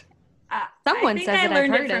that. Someone says it. I've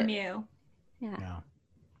heard it from you. Yeah. No.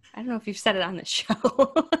 I don't know if you've said it on the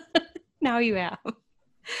show. Now you have.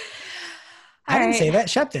 I didn't say that.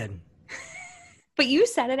 Shep did. But you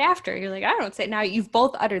said it after. You're like, I don't say it. Now you've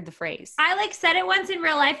both uttered the phrase. I said it once in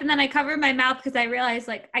real life, and then I covered my mouth because I realized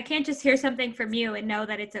I can't just hear something from you and know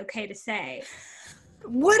that it's okay to say.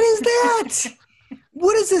 What is that?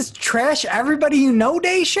 What is this trash everybody you know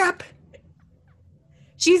day, Shep?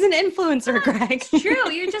 She's an influencer, Greg. It's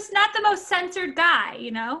true. You're just not the most censored guy,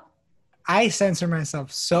 you know? I censor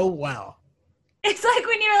myself so well. It's like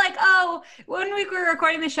when you're like, oh, one week we were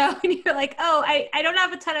recording the show and you're like, oh, I don't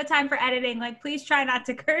have a ton of time for editing. Please try not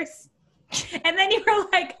to curse. And then you were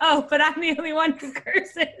like, oh, but I'm the only one who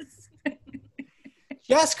curses.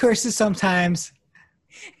 Jess curses sometimes.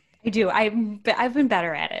 I do. I've been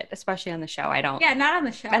better at it, especially on the show. Yeah, not on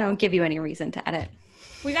the show. I don't give you any reason to edit.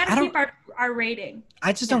 We got to keep our rating.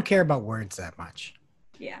 I just don't care about words that much.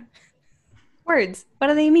 Yeah. words. What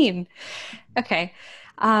do they mean? Okay.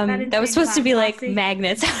 That was supposed to be like Bossy.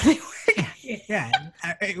 magnets. How do they work? Yeah.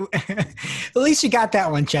 At least you got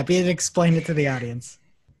that one, Chep. You didn't explain it to the audience.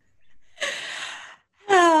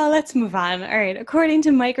 Let's move on. All right. According to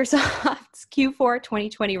Microsoft's Q4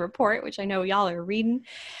 2020 report, which I know y'all are reading,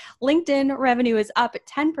 LinkedIn revenue is up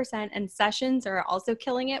 10% and sessions are also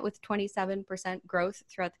killing it with 27% growth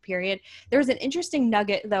throughout the period. There was an interesting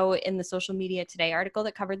nugget, though, in the Social Media Today article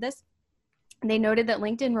that covered this. They noted that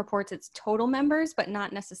LinkedIn reports its total members, but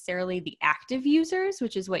not necessarily the active users,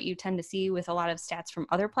 which is what you tend to see with a lot of stats from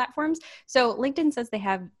other platforms. So LinkedIn says they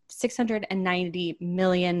have 690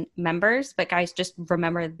 million members, but guys, just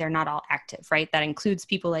remember they're not all active, right? That includes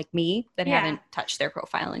people like me that haven't touched their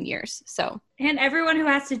profile in years. So, and everyone who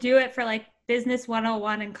has to do it for like business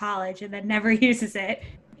 101 in college and then never uses it.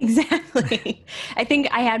 Exactly. I think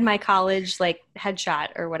I had my college like headshot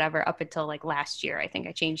or whatever up until like last year. I think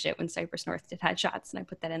I changed it when Cypress North did headshots and I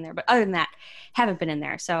put that in there. But other than that, haven't been in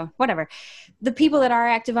there. So whatever. The people that are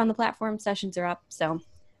active on the platform, sessions are up. So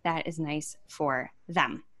that is nice for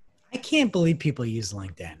them. I can't believe people use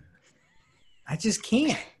LinkedIn. I just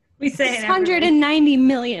can't. We say 690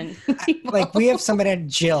 million people. Like we have somebody,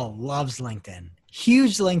 Jill loves LinkedIn.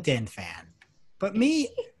 Huge LinkedIn fan. But me,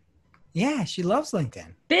 yeah, she loves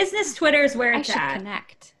LinkedIn. Business Twitter is where I it's should at.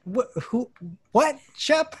 connect. What,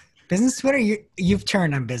 Shep? Business Twitter? You've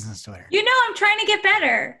turned on business Twitter. You know, I'm trying to get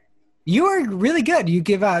better. You are really good. You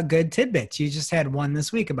give out good tidbits. You just had one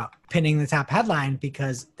this week about pinning the top headline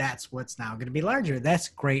because that's what's now going to be larger. That's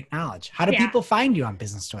great knowledge. How do people find you on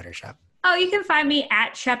business Twitter, Shep? Oh, you can find me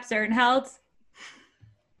at Shep Zernheld.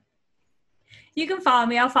 You can follow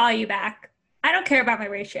me. I'll follow you back. I don't care about my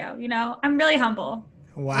ratio. You know, I'm really humble.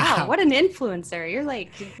 Wow, what an influencer. You're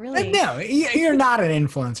like really... No, you're not an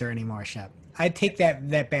influencer anymore, Shep. I take that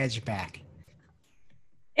badge back.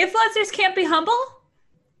 Influencers can't be humble?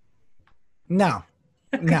 No,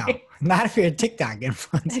 no, not if you're a TikTok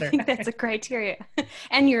influencer. I think that's a criteria.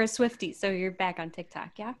 And you're a Swiftie, so you're back on TikTok,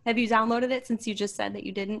 yeah? Have you downloaded it since you just said that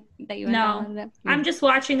you didn't, that you hadn't downloaded it? I'm just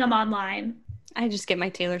watching them online. I just get my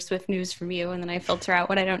Taylor Swift news from you, and then I filter out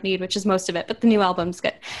what I don't need, which is most of it, but the new album's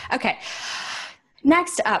good. Okay.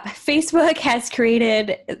 Next up, Facebook has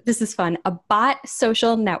created, this is fun, a bot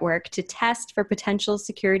social network to test for potential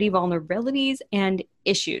security vulnerabilities and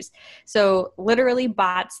issues. So literally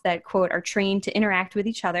bots that, quote, are trained to interact with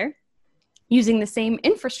each other using the same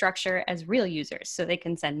infrastructure as real users. So they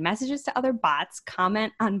can send messages to other bots,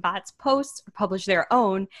 comment on bots' posts, or publish their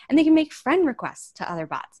own, and they can make friend requests to other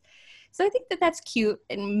bots. So I think that that's cute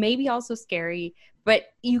and maybe also scary, but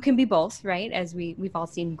you can be both, right? As we've all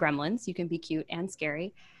seen Gremlins, you can be cute and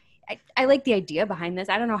scary. I like the idea behind this.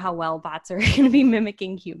 I don't know how well bots are going to be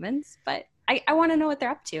mimicking humans, but I want to know what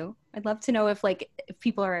they're up to. I'd love to know if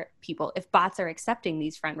bots are accepting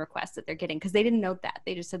these friend requests that they're getting, because they didn't note that.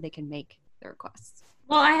 They just said they can make the requests.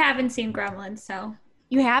 Well, I haven't seen Gremlins, so.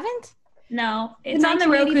 You haven't? No. It's on the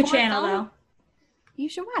Roku channel, though. You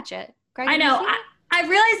should watch it. Greg, I know. I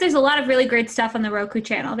realized there's a lot of really great stuff on the Roku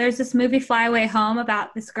channel. There's this movie, Fly Away Home,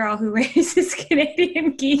 about this girl who raises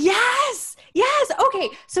Canadian geese. Yes. Okay.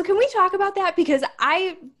 So can we talk about that? Because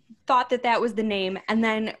I thought that was the name. And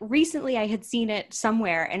then recently I had seen it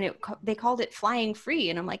somewhere and they called it Flying Free.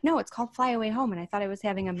 And I'm like, no, it's called Fly Away Home. And I thought I was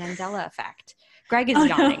having a Mandela effect. Greg is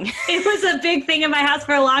yawning. No. It was a big thing in my house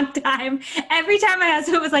for a long time. Every time my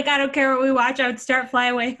husband was like, I don't care what we watch, I would start Fly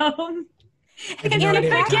Away Home. And Anna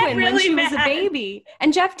Paquin when she was a baby.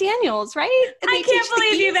 And Jeff Daniels, right? I can't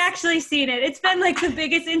believe you've actually seen it. It's been like the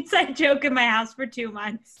biggest inside joke in my house for 2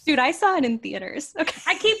 months. Dude, I saw it in theaters. Okay.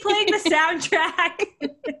 I keep playing the soundtrack.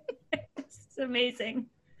 It's amazing.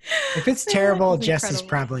 If it's terrible, Jess has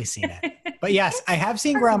probably seen it. But yes, I have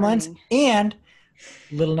seen Gremlins, and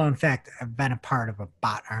little known fact, I've been a part of a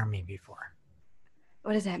bot army before.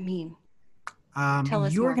 What does that mean?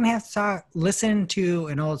 You are going to have to listen to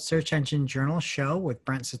an old Search Engine Journal show with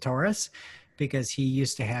Brent Satoris, because he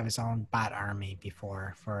used to have his own bot army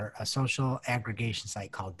before for a social aggregation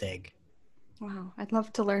site called Dig. Wow, I'd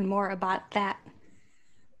love to learn more about that.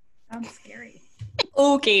 Sounds scary.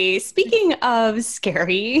 Okay, speaking of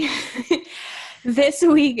scary, this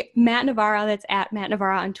week, Matt Navarro, that's at Matt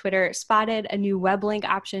Navarro on Twitter, spotted a new web link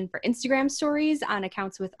option for Instagram stories on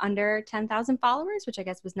accounts with under 10,000 followers, which I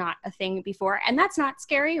guess was not a thing before. And that's not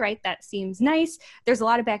scary, right? That seems nice. There's a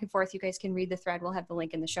lot of back and forth. You guys can read the thread. We'll have the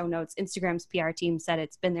link in the show notes. Instagram's PR team said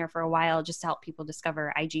it's been there for a while just to help people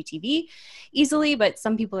discover IGTV easily, but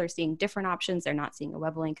some people are seeing different options. They're not seeing a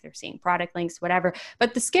web link. They're seeing product links, whatever.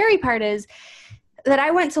 But the scary part is that I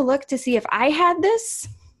went to look to see if I had this.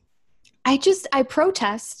 I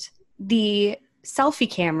protest the selfie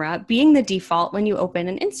camera being the default when you open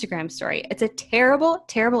an Instagram story. It's a terrible,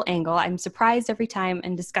 terrible angle. I'm surprised every time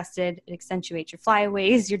and disgusted. It accentuates your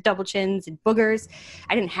flyaways, your double chins and boogers.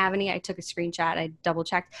 I didn't have any. I took a screenshot. I double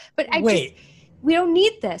checked. But we don't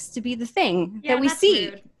need this to be the thing that we see.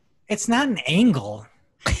 Rude. It's not an angle.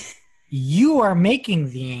 You are making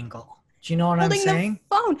the angle. Do you know what I'm saying?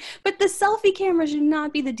 The phone. But the selfie camera should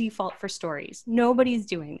not be the default for stories. Nobody's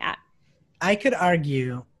doing that. I could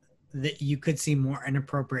argue that you could see more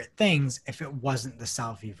inappropriate things if it wasn't the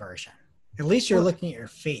selfie version. At least you're looking at your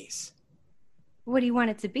face. What do you want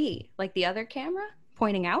it to be? Like the other camera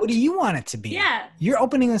pointing out? What do you want it to be? Yeah. You're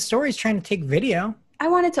opening the stories trying to take video. I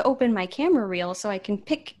wanted to open my camera reel so I can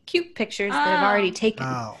pick cute pictures that I've already taken.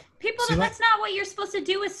 Oh. People, that's not what you're supposed to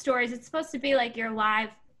do with stories. It's supposed to be like your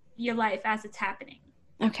life as it's happening.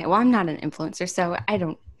 Okay, well, I'm not an influencer, so I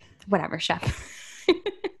don't, whatever, chef.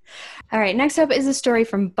 All right, next up is a story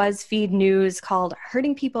from BuzzFeed News called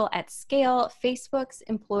Hurting People at Scale. Facebook's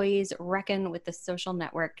employees reckon with the social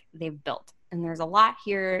network they've built. And there's a lot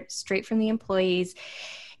here straight from the employees.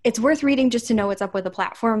 It's worth reading just to know what's up with the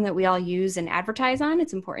platform that we all use and advertise on.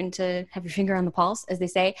 It's important to have your finger on the pulse, as they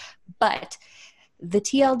say. But the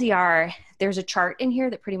TLDR, there's a chart in here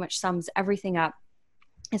that pretty much sums everything up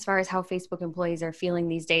as far as how Facebook employees are feeling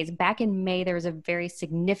these days. Back in May, there was a very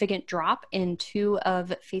significant drop in two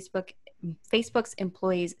of Facebook's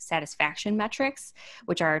employees' satisfaction metrics,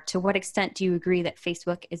 which are: to what extent do you agree that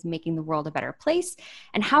Facebook is making the world a better place?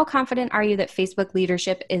 And how confident are you that Facebook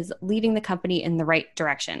leadership is leading the company in the right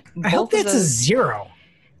direction? I hope that's a 0.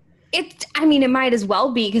 It might as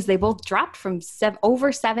well be, because they both dropped from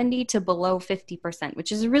over 70 to below 50%,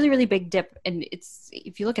 which is a really, really big dip. And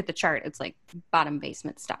if you look at the chart, it's like bottom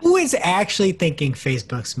basement stuff. Who is actually thinking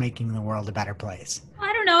Facebook's making the world a better place?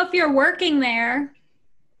 I don't know if you're working there.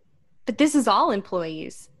 But this is all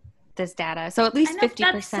employees, this data. So at least 50%.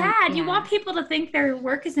 That's sad. Yeah. You want people to think their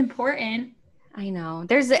work is important. I know.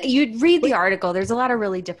 You'd read the article. There's a lot of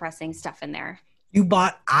really depressing stuff in there. You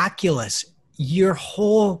bought Oculus. Your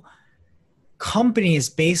whole company is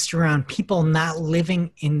based around people not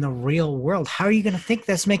living in the real world. How are you going to think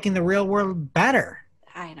that's making the real world better?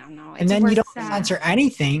 I don't know. And then you don't censor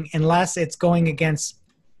anything unless it's going against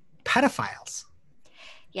pedophiles.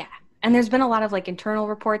 Yeah. And there's been a lot of internal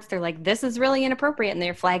reports. They're like, this is really inappropriate. And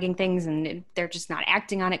they're flagging things and they're just not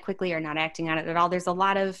acting on it quickly or not acting on it at all. There's a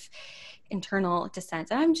lot of internal dissent.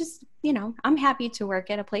 And I'm just, I'm happy to work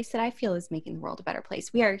at a place that I feel is making the world a better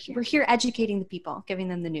place. We're here educating the people, giving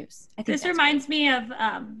them the news. I think this reminds me of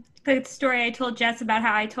the story I told Jess about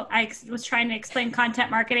how I was trying to explain content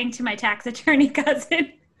marketing to my tax attorney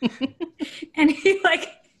cousin. And he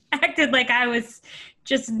acted like I was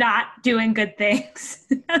just not doing good things.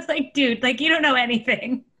 I was like, dude, you don't know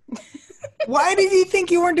anything. Why did you think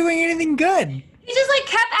you weren't doing anything good? He just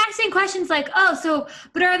kept asking questions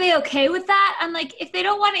but are they okay with that? I'm like, if they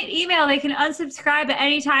don't want an email, they can unsubscribe at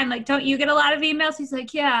any time. Don't you get a lot of emails? He's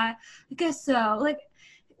like, yeah, I guess so.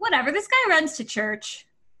 Whatever. This guy runs to church.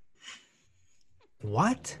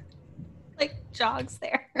 What? Jogs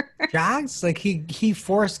there. Jogs? He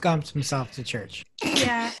Forrest Gumps himself to church.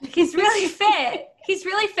 Yeah. He's really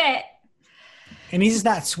fit. And he's just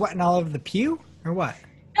not sweating all over the pew? Or what?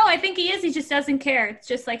 No, I think he is. He just doesn't care. It's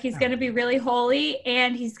just he's going to be really holy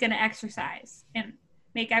and he's going to exercise and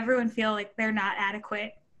make everyone feel like they're not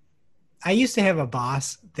adequate. I used to have a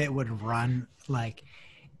boss that would run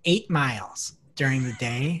 8 miles during the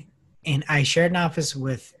day. And I shared an office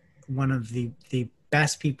with one of the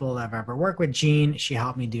best people I've ever worked with, Jean. She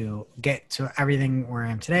helped me get to everything where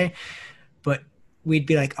I am today. But we'd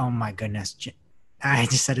be like, oh my goodness. I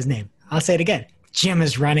just said his name. I'll say it again. Jim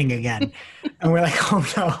is running again. And we're like, oh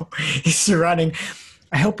no, he's running.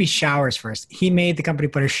 I hope he showers first. He made the company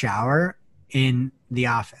put a shower in the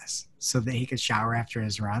office so that he could shower after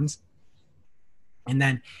his runs. And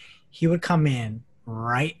then he would come in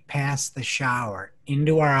right past the shower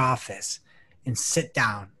into our office and sit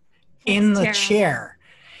down in the chair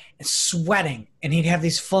and sweating. And he'd have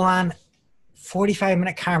these full-on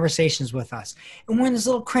 45-minute conversations with us. And we're in this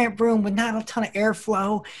little cramped room with not a ton of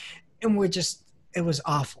airflow. And it was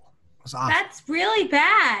awful. It was awful. That's really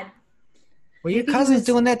bad. Well, your cousin's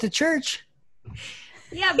doing that to church.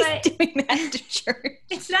 Yeah, but doing that to church.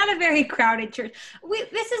 It's not a very crowded church. We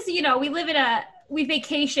live we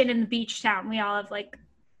vacation in the beach town. We all have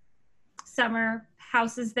summer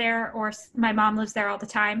houses there, or my mom lives there all the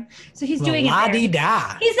time. So he's doing it there. He's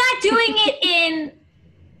not doing it in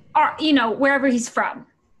wherever he's from.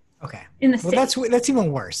 Okay. In the city. Well, that's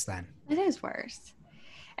even worse then. It is worse.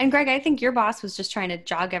 And Greg, I think your boss was just trying to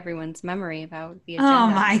jog everyone's memory about the agenda. Oh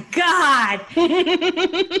my God.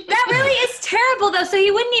 That really is terrible though. So he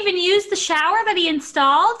wouldn't even use the shower that he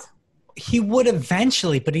installed? He would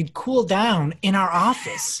eventually, but he'd cool down in our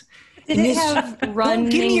office. Did it have running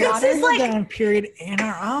water? This is like down period in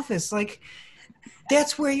our office. Like,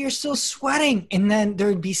 that's where you're still sweating. And then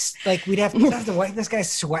there'd be like, we'd have to wipe this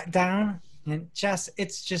guy's sweat down. And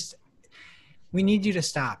it's just, we need you to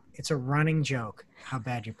stop. It's a running joke how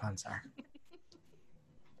bad your puns are.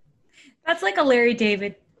 That's like a Larry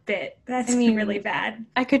David bit. That's really bad.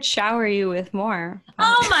 I could shower you with more.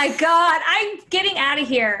 Oh my God. I'm getting out of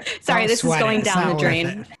here. Sorry, this is going down the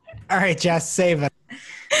drain. All right, Jess, save it.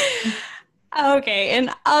 Okay,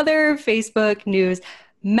 in other Facebook news,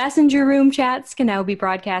 Messenger room chats can now be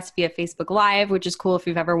broadcast via Facebook Live, which is cool if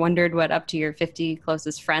you've ever wondered what up to your 50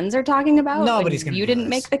 closest friends are talking about. Nobody's going to. You didn't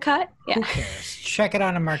make the cut? Yeah. Who cares? Check it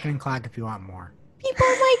out on Marketing Clock if you want more. People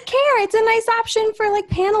care. It's a nice option for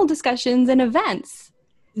panel discussions and events.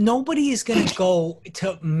 Nobody is going to go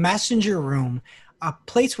to Messenger room, a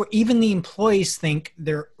place where even the employees think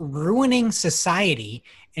they're ruining society,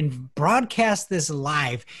 and broadcast this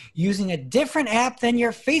live using a different app than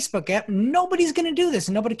your Facebook app. Nobody's going to do this,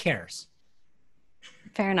 and nobody cares.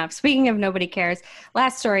 Fair enough. Speaking of nobody cares,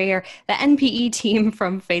 last story here. The NPE team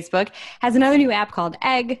from Facebook has another new app called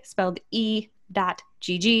Egg, spelled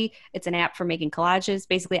E.GG. It's an app for making collages.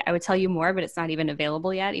 Basically, I would tell you more, but it's not even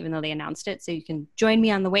available yet, even though they announced it. So you can join me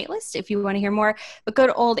on the wait list if you want to hear more. But go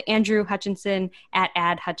to old Andrew Hutchinson at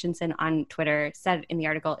 @Hutchinson on Twitter. Said in the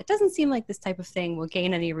article, it doesn't seem like this type of thing will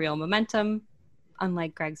gain any real momentum,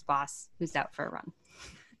 unlike Greg's boss, who's out for a run.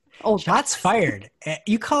 Old Shots fired.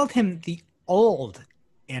 You called him the old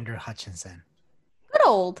Andrew Hutchinson. Good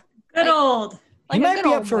old. Good old. He might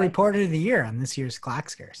be up for Reporter of the Year on this year's Clock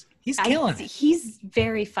Scares. He's killing it. He's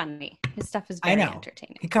very funny. His stuff is very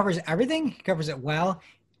entertaining. He covers everything. He covers it well,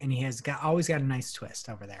 and he has always got a nice twist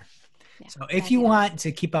over there. Yeah, so if you want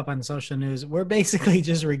to keep up on social news, we're basically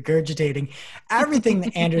just regurgitating everything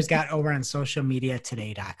that Andrew's got over on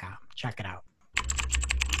socialmediatoday.com. Check it out.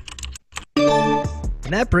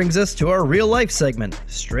 And that brings us to our real life segment,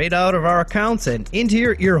 straight out of our accounts and into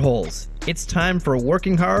your ear holes. It's time for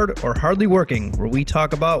Working Hard or Hardly Working, where we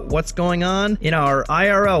talk about what's going on in our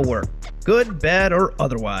IRL work, good, bad, or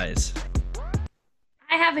otherwise.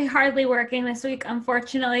 I have a hardly working this week,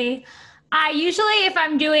 unfortunately. I usually, if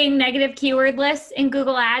I'm doing negative keyword lists in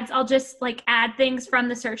Google Ads, I'll just add things from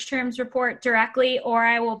the search terms report directly, or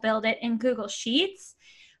I will build it in Google Sheets.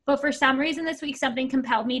 But for some reason this week, something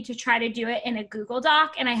compelled me to try to do it in a Google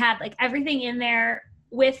Doc, and I had everything in there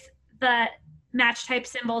with the match type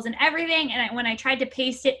symbols and everything. And when I tried to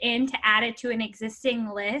paste it in to add it to an existing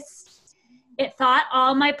list, it thought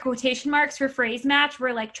all my quotation marks for phrase match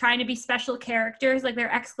were trying to be special characters, like they're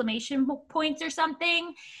exclamation points or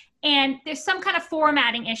something. And there's some kind of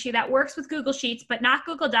formatting issue that works with Google Sheets, but not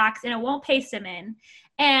Google Docs, and it won't paste them in.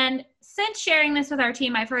 And since sharing this with our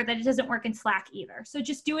team, I've heard that it doesn't work in Slack either. So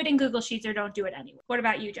just do it in Google Sheets or don't do it anyway. What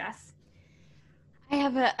about you, Jess? I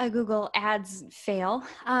have a Google Ads fail.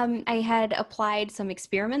 I had applied some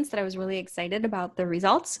experiments that I was really excited about the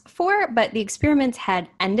results for, but the experiments had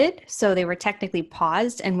ended, so they were technically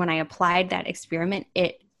paused. And when I applied that experiment,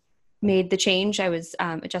 it made the change. I was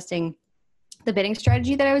adjusting the bidding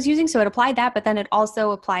strategy that I was using. So it applied that, but then it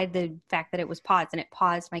also applied the fact that it was paused, and it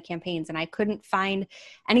paused my campaigns. And I couldn't find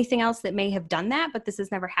anything else that may have done that, but this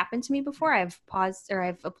has never happened to me before. I've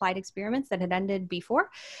applied experiments that had ended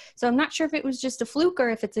before. So I'm not sure if it was just a fluke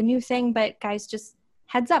or if it's a new thing, but guys, just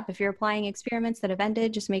heads up, if you're applying experiments that have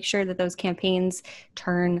ended, just make sure that those campaigns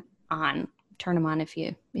turn on. Turn them on if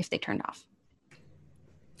they turned off.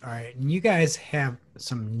 All right. And you guys have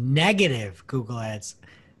some negative Google Ads.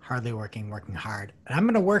 Hardly working hard. And I'm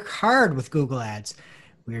going to work hard with Google Ads.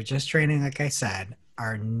 We are just training, like I said,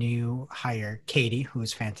 our new hire, Katie, who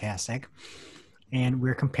is fantastic. And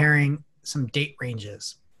we're comparing some date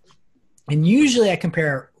ranges. And usually I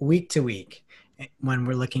compare week to week when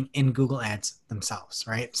we're looking in Google Ads themselves,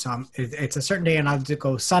 right? So it's a certain day, and I'll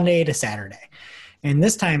go Sunday to Saturday. And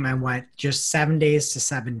this time I went just 7 days to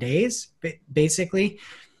 7 days, basically.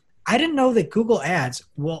 I didn't know that Google Ads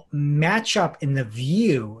will match up in the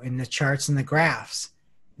view, in the charts and the graphs,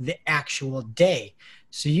 the actual day.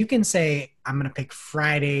 So you can say, I'm going to pick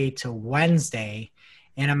Friday to Wednesday,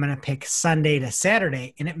 and I'm going to pick Sunday to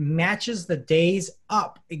Saturday, and it matches the days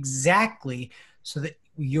up exactly so that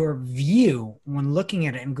your view, when looking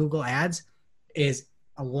at it in Google Ads, is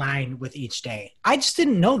aligned with each day. I just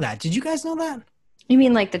didn't know that. Did you guys know that? You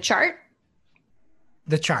mean the chart?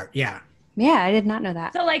 The chart, yeah. Yeah, I did not know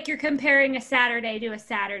that. So you're comparing a Saturday to a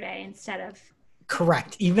Saturday instead of...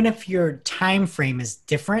 Correct. Even if your time frame is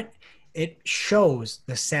different, it shows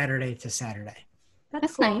the Saturday to Saturday.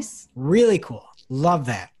 That's cool. nice. Really cool. Love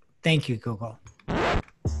that. Thank you, Google.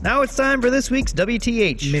 Now it's time for this week's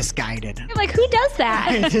WTH, Misguided. I'm like, who does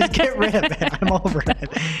that? Just get rid of it. I'm over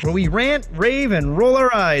it. where we rant, rave, and roll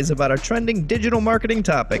our eyes about a trending digital marketing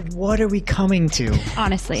topic. What are we coming to?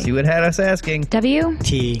 Honestly. See what had us asking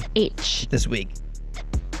WTH. this week.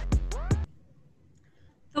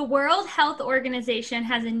 The World Health Organization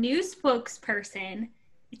has a new spokesperson.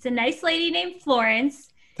 It's a nice lady named Florence.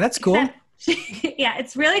 That's cool. Yeah,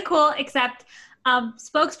 it's really cool, except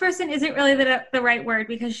spokesperson isn't really the right word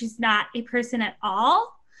because she's not a person at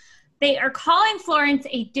all. They are calling Florence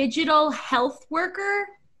a digital health worker,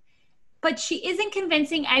 but she isn't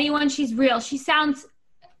convincing anyone she's real. She's,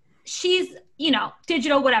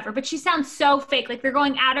 digital, whatever, but she sounds so fake. Like they're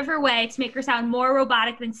going out of her way to make her sound more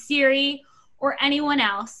robotic than Siri or anyone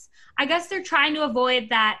else. I guess they're trying to avoid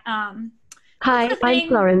that. Hi, I'm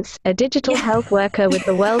Florence, a digital health worker with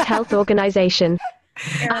the World Health Organization.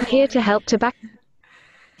 I'm here to help to back.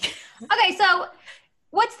 Okay, so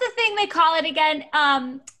what's the thing they call it again?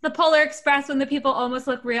 The Polar Express, when the people almost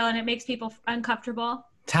look real and it makes people uncomfortable.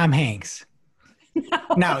 Tom Hanks.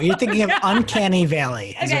 No, you're thinking of Uncanny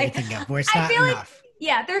Valley is what you're thinking of, where it's not enough.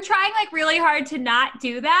 Yeah, they're trying like really hard to not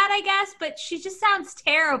do that, I guess, but she just sounds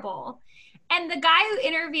terrible. And the guy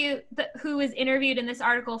who was interviewed in this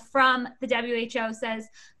article from the WHO says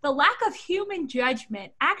the lack of human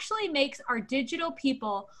judgment actually makes our digital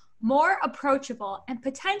people more approachable and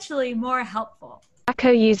potentially more helpful.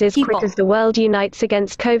 Tobacco users quick as the world unites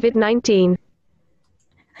against COVID-19. Okay,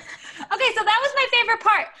 so that was my favorite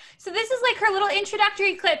part. So this is like her little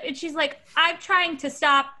introductory clip, and she's like, I'm trying to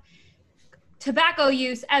stop tobacco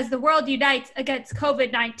use as the world unites against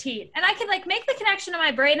COVID-19. And I can like make the connection in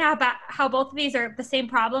my brain about how both of these are the same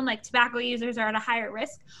problem, like tobacco users are at a higher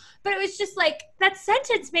risk. But it was just like, that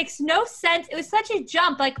sentence makes no sense. It was such a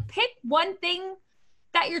jump. Like pick one thing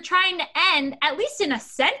that you're trying to end, at least in a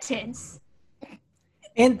sentence.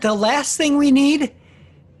 And the last thing we need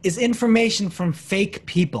is information from fake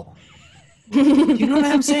people. You know what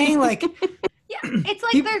I'm saying? Like, yeah, it's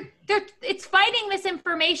like it's fighting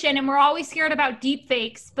misinformation, and we're always scared about deep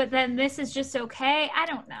fakes, but then this is just okay. I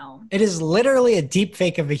don't know. It is literally a deep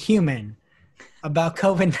fake of a human about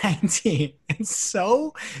COVID-19. It's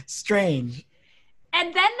so strange. And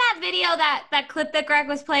then that video, that clip that Greg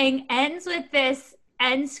was playing ends with this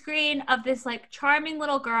end screen of this like charming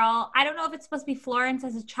little girl. I don't know if it's supposed to be Florence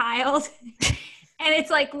as a child. And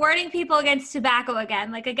it's like warning people against tobacco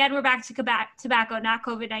again. Like, again, we're back to tobacco, not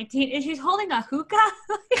COVID-19. And she's holding a hookah.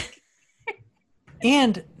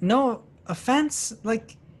 And no offense,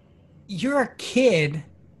 like, you're a kid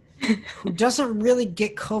who doesn't really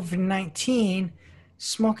get COVID-19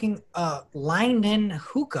 smoking a lined-in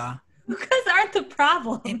hookah. Hookahs aren't the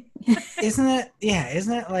problem. Isn't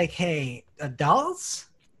it like, hey,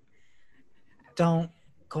 adults don't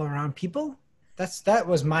go around people? That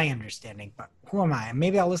was my understanding, but who am I?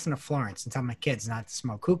 Maybe I'll listen to Florence and tell my kids not to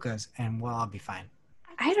smoke hookahs, and we'll all be fine.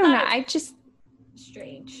 I don't know. I just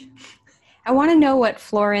strange. I want to know what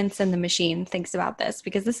Florence and the Machine thinks about this,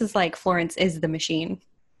 because this is like Florence is the Machine.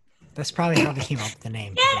 That's probably how they came up with the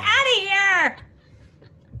name. Get out of here!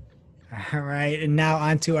 All right, and now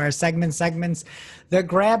on to our segments. The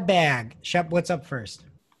grab bag. Shep, what's up first?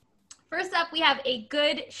 First up, we have a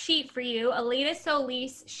good sheet for you. Elena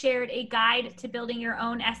Solis shared a guide to building your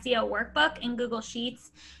own SEO workbook in Google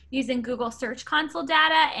Sheets using Google Search Console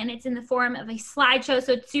data, and it's in the form of a slideshow,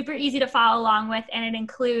 so it's super easy to follow along with, and it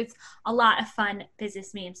includes a lot of fun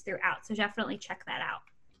business memes throughout, so definitely check that out.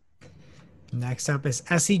 Next up is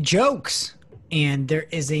SE Jokes, and there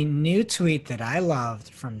is a new tweet that I loved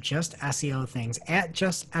from Just SEO Things, at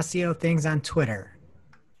Just SEO Things on Twitter,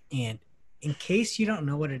 and in case you don't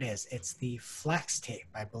know what it is, it's the flex tape,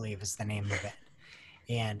 I believe is the name of it.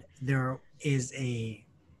 And there is a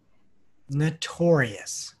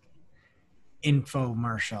notorious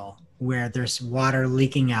infomercial where there's water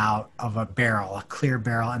leaking out of a barrel, a clear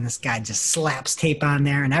barrel, and this guy just slaps tape on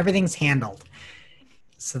there and everything's handled.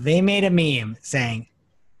 So they made a meme saying,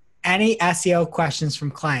 any SEO questions from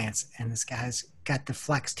clients, and this guy's got the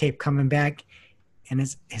flex tape coming back. And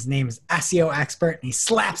his name is SEO Expert, and he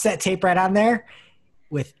slaps that tape right on there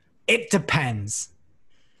with "It depends."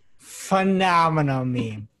 Phenomenal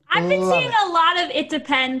meme. I've been seeing a lot of "It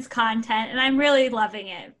depends" content, and I'm really loving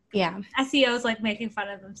it. Yeah. SEO is like making fun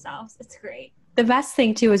of themselves. It's great. The best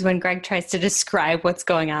thing, too, is when Greg tries to describe what's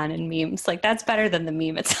going on in memes. Like, that's better than the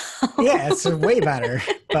meme itself. Yeah, it's way better.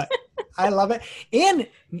 But I love it. And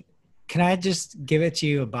can I just give it to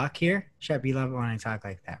you $1 here? Shep, you love it when I talk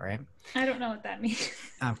like that, right? I don't know what that means.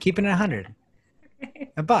 I'm keeping it 100.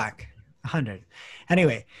 $1, 100.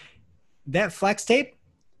 Anyway, that flex tape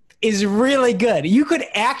is really good. You could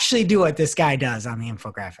actually do what this guy does on the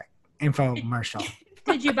infomercial.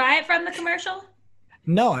 Did you buy it from the commercial?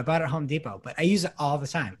 No, I bought it at Home Depot, but I use it all the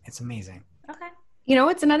time. It's amazing. Okay. You know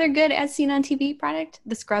what's another good as seen on TV product?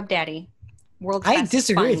 The Scrub Daddy. World's I best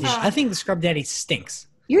disagree with you. sponge. I think the Scrub Daddy stinks.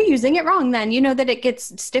 You're using it wrong then. You know that it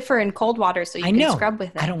gets stiffer in cold water so you can scrub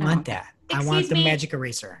with it. I don't want that. I want the magic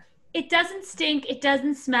eraser. It doesn't stink, it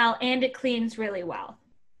doesn't smell, and it cleans really well.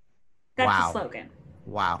 That's the slogan.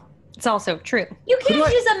 Wow. It's also true. You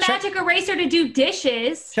can't use a magic eraser to do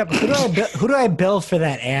dishes. Shep, who do I bill for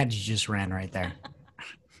that ad you just ran right there?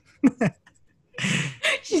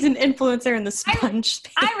 She's an influencer in the sponge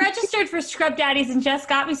space. I registered for Scrub Daddies and Jess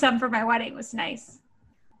got me some for my wedding. It was nice.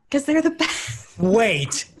 Because they're the best.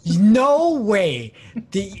 Wait. No way.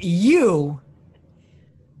 You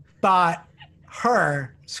bought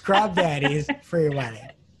her Scrub Daddies for your wedding.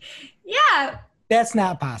 Yeah. That's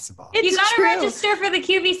not possible. You got to register for the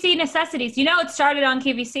QVC necessities. You know it started on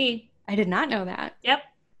QVC. I did not know that. Yep.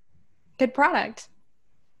 Good product.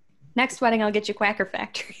 Next wedding, I'll get you Quacker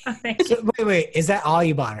Factory. Oh, thank you. So, wait. Is that all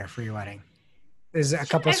you bought her for your wedding? There's a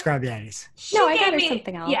couple of Scrub Daddies. No, I got her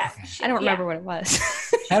something else. Yeah. Okay. I don't remember what it was.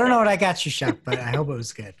 I don't know what I got you, Shep, but I hope it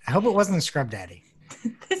was good. I hope it wasn't a Scrub Daddy.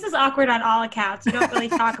 This is awkward on all accounts. You don't really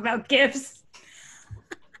talk about gifts.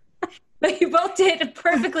 But you both did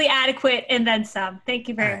perfectly adequate and then some. Thank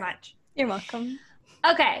you very much. You're welcome.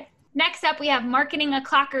 Okay. Next up, we have marketing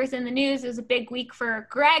o'clockers in the news. It was a big week for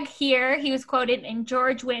Greg here. He was quoted in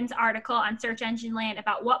George Wynn's article on Search Engine Land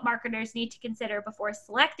about what marketers need to consider before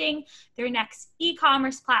selecting their next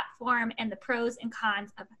e-commerce platform and the pros and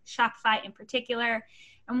cons of Shopify in particular.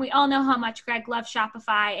 And we all know how much Greg loves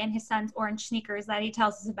Shopify and his son's orange sneakers that he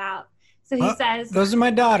tells us about. So he says... Those are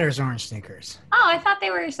my daughter's orange sneakers. Oh, I thought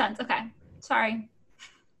they were your son's. Okay. Sorry.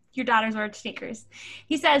 Your daughter's orange sneakers.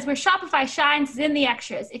 He says, where Shopify shines is in the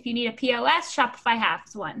extras. If you need a POS, Shopify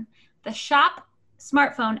has one. The Shop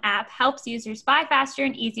smartphone app helps users buy faster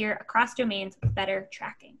and easier across domains with better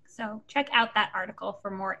tracking. So check out that article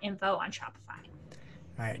for more info on Shopify.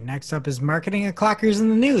 All right, next up is Marketing O'Clockers in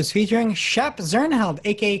the News, featuring Shep Zernheld,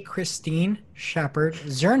 a.k.a. Christine Shepard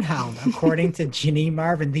Zernheld, according to Ginny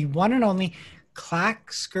Marvin, the one and only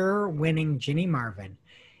Clocksker-winning Ginny Marvin.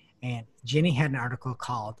 And Ginny had an article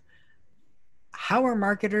called, How Are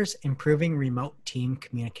Marketers Improving Remote Team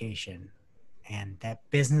Communication? And that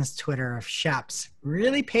business Twitter of Shep's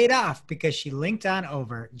really paid off because she linked on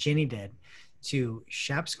over, Ginny did, to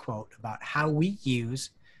Shep's quote about how we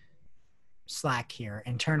use Slack here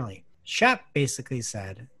internally. Shep basically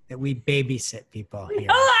said that we babysit people here.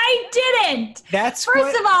 Oh, I didn't. That's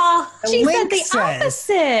First of all, she said the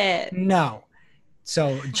opposite. No.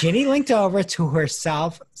 So Ginny linked over to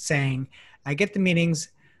herself saying, I get the meetings,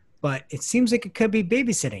 but it seems like it could be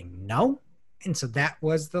babysitting. No. And so that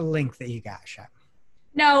was the link that you got, Shep.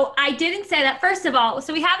 No, I didn't say that. First of all,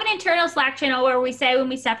 so we have an internal Slack channel where we say when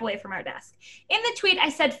we step away from our desk. In the tweet, I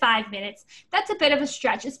said 5 minutes. That's a bit of a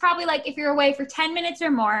stretch. It's probably like if you're away for 10 minutes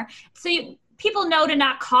or more. So people know to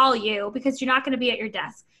not call you because you're not going to be at your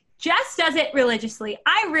desk. Jess does it religiously.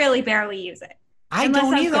 I really barely use it. I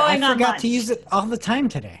don't either. I forgot to use it all the time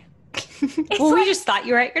today. Well, we just thought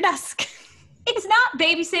you were at your desk. It's not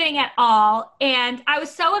babysitting at all. And I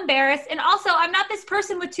was so embarrassed. And also, I'm not this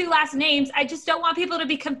person with 2 last names. I just don't want people to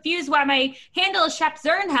be confused why my handle is Shep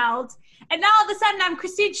Zernheld. And now all of a sudden I'm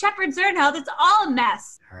Christine Shepard Zernheld. It's all a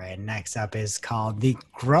mess. All right. Next up is called The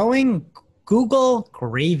Growing Google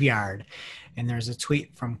Graveyard. And there's a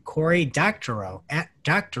tweet from Corey Doctorow at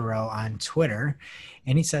Doctorow on Twitter.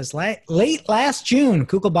 And he says, late last June,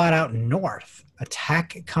 Google bought out North, a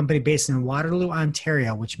tech company based in Waterloo,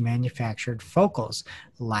 Ontario, which manufactured Focals,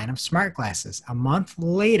 a line of smart glasses. A month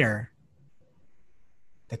later,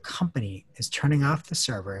 the company is turning off the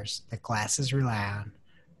servers that glasses rely on,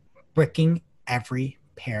 bricking every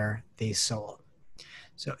pair they sold.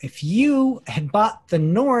 So if you had bought the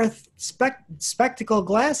North spectacle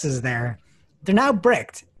glasses there, they're now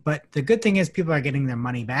bricked. But the good thing is people are getting their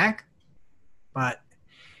money back. But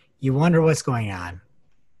you wonder what's going on.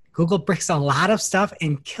 Google bricks a lot of stuff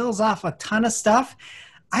and kills off a ton of stuff.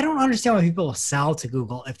 I don't understand why people will sell to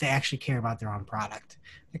Google if they actually care about their own product.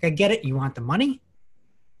 Like, I get it, you want the money,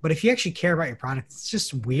 but if you actually care about your product, it's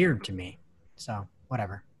just weird to me. So,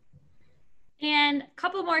 whatever. And a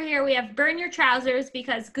couple more here. We have burn your trousers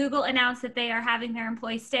because Google announced that they are having their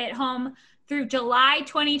employees stay at home through July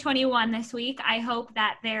 2021 this week. I hope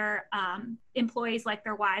that their employees like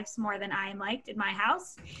their wives more than I am liked in my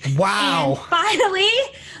house. Wow. And finally,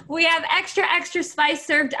 we have extra spice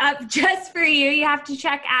served up just for you. You have to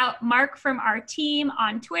check out Mark from our team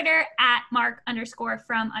on Twitter at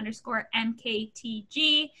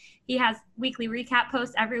Mark_from_MKTG. He has weekly recap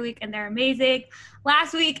posts every week, and they're amazing.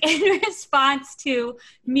 Last week, in response to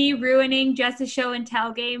me ruining Just a Show and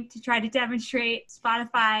Tell game to try to demonstrate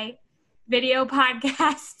Spotify video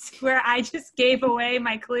podcasts where I just gave away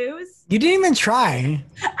my clues. You didn't even try.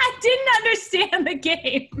 I didn't understand the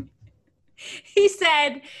game. He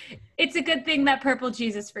said, it's a good thing that Purple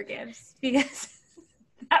Jesus forgives, because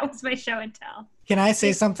that was my show and tell. Can I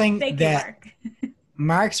say something? Thank that you, Mark.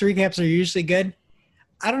 Mark's recaps are usually good.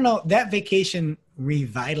 I don't know. That vacation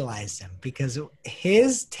revitalized him because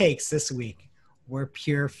his takes this week were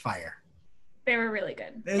pure fire. They were really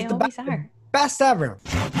good. It was They the always are. best ever.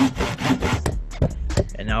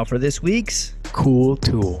 And now for this week's Cool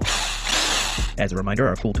Tool. As a reminder,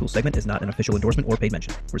 our Cool Tool segment is not an official endorsement or paid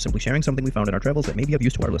mention. We're simply sharing something we found in our travels that may be of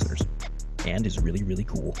use to our listeners and is really, really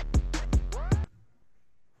cool.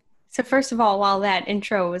 So first of all, while that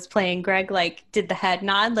intro was playing, Greg did the head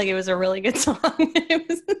nod like it was a really good song.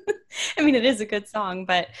 It is a good song,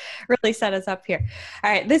 but really set us up here. All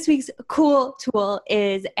right, this week's cool tool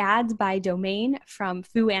is ads by domain from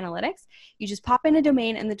Foo Analytics. You just pop in a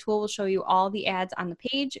domain and the tool will show you all the ads on the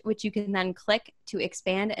page, which you can then click to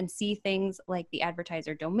expand and see things like the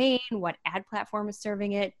advertiser domain, what ad platform is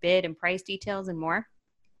serving it, bid and price details, and more.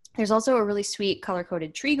 There's also a really sweet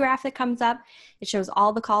color-coded tree graph that comes up. It shows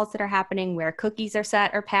all the calls that are happening, where cookies are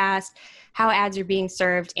set or passed, how ads are being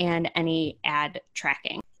served, and any ad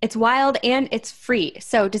tracking. It's wild and it's free.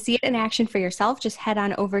 So to see it in action for yourself, just head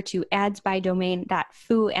on over to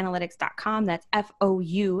adsbydomain.fooanalytics.com. That's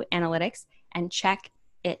FOU Analytics, and check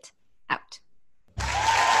it out.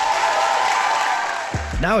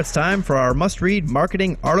 Now it's time for our must-read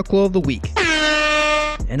marketing article of the week.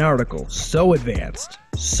 An article so advanced,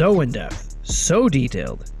 so in-depth, so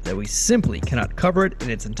detailed that we simply cannot cover it in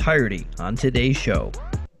its entirety on today's show.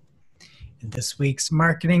 And this week's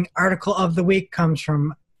marketing article of the week comes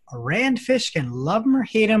from Rand Fishkin. Love him or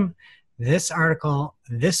hate him, this article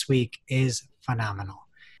this week is phenomenal.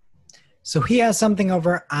 So he has something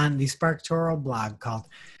over on the Sparktorial blog called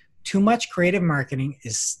Too Much Creative Marketing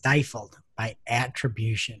is Stifled by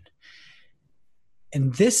Attribution.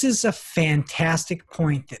 And this is a fantastic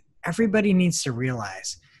point that everybody needs to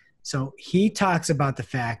realize. So he talks about the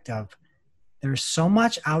fact of there's so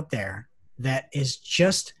much out there that is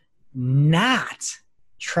just not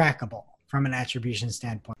trackable from an attribution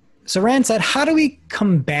standpoint. So Rand said, how do we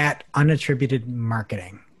combat unattributed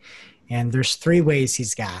marketing? And there's 3 ways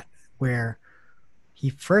he's got, where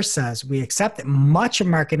he first says, we accept that much of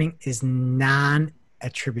marketing is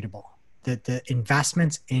non-attributable. That the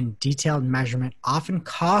investments in detailed measurement often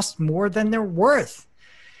cost more than they're worth.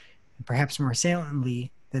 And perhaps more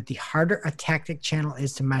saliently, that the harder a tactic channel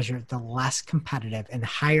is to measure, the less competitive and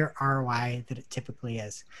higher ROI that it typically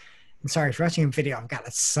is. And sorry, if you're watching a video, I've got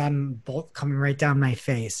a sun bolt coming right down my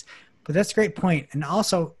face. But that's a great point. And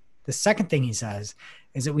also, the second thing he says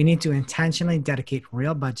is that we need to intentionally dedicate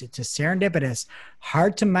real budget to serendipitous,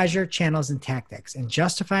 hard to measure channels and tactics, and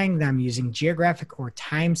justifying them using geographic or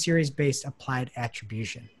time series-based applied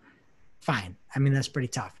attribution. Fine. That's pretty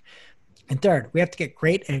tough. And third, we have to get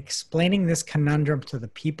great at explaining this conundrum to the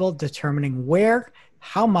people determining where,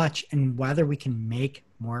 how much, and whether we can make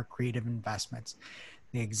more creative investments.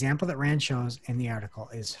 The example that Rand shows in the article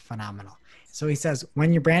is phenomenal. So he says,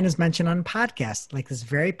 when your brand is mentioned on podcasts, like this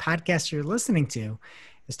very podcast you're listening to,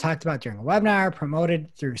 is talked about during a webinar,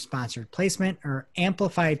 promoted through sponsored placement, or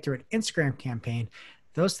amplified through an Instagram campaign,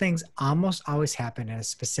 those things almost always happen at a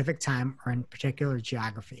specific time or in particular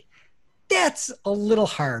geography. That's a little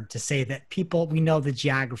hard to say that we know the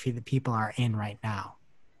geography that people are in right now,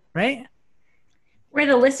 right? Where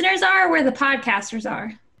the listeners are, where the podcasters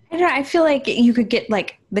are. I don't know, I feel like you could get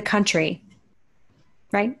the country,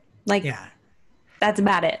 right? Yeah. That's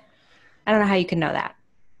about it. I don't know how you can know that.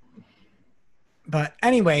 But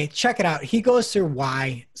anyway, check it out. He goes through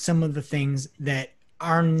why some of the things that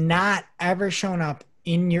are not ever shown up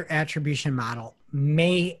in your attribution model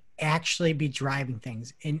may actually be driving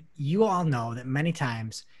things. And you all know that many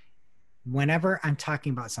times, whenever I'm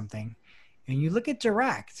talking about something and you look at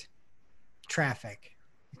direct traffic,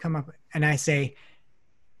 you come up and I say,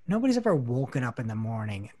 nobody's ever woken up in the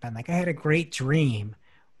morning and been like, I had a great dream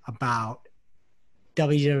about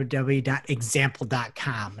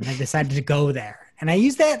www.example.com and I decided to go there. And I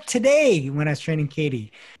used that today when I was training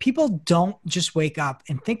Katie. People don't just wake up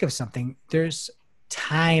and think of something. There's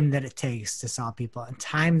time that it takes to sell people and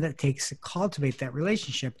time that it takes to cultivate that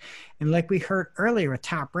relationship. And like we heard earlier with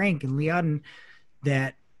Top Rank and Leon,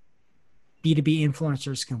 that B2B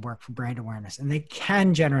influencers can work for brand awareness and they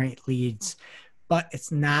can generate leads, but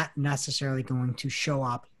it's not necessarily going to show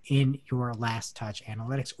up in your last touch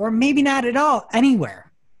analytics, or maybe not at all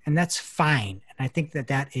anywhere. And that's fine. And I think that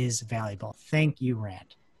that is valuable. Thank you,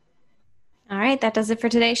 Rand. All right, that does it for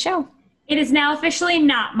today's show. It is now officially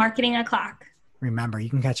not Marketing O'Clock. Remember, you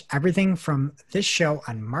can catch everything from this show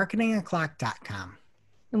on marketingoclock.com.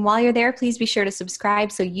 And while you're there, please be sure to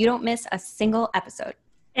subscribe so you don't miss a single episode.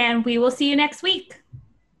 And we will see you next week.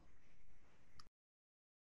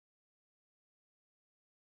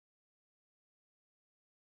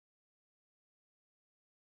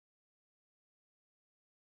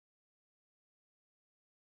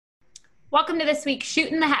 Welcome to this week's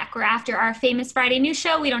Shootin' the Heck, where after our famous Friday news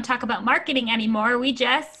show, we don't talk about marketing anymore. We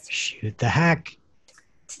just shoot the heck.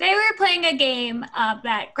 Today we were playing a game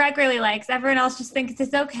that Greg really likes. Everyone else just thinks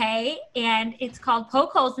it's okay. And it's called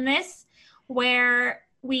Poke Holes in This, where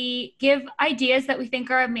we give ideas that we think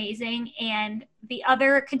are amazing, and the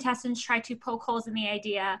other contestants try to poke holes in the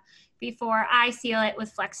idea before I seal it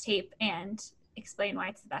with flex tape and explain why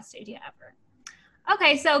it's the best idea ever.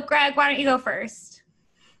 Okay, so Greg, why don't you go first?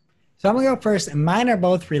 So I'm going to go first, and mine are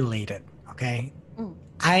both related, okay?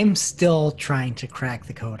 I'm still trying to crack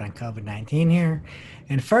the code on COVID-19 here.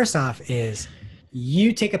 And first off is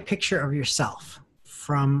you take a picture of yourself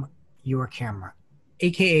from your camera,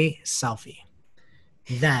 aka selfie.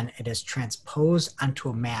 Then it is transposed onto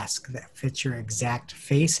a mask that fits your exact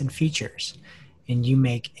face and features. And you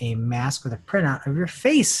make a mask with a printout of your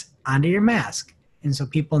face onto your mask. And so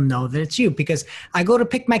people know that it's you, because I go to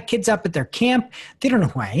pick my kids up at their camp. They don't know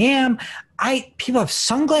who I am. People have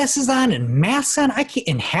sunglasses on and masks on,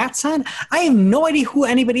 and hats on. I have no idea who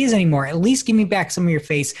anybody is anymore. At least give me back some of your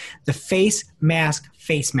face. The face mask.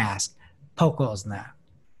 Poke holes in that.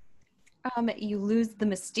 You lose the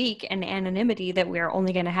mystique and anonymity that we're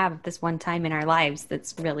only going to have this one time in our lives.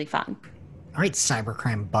 That's really fun. All right,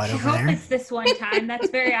 cybercrime bud over I hope there. it's this one time. That's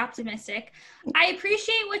very optimistic. I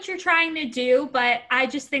appreciate what you're trying to do, but I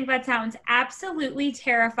just think that sounds absolutely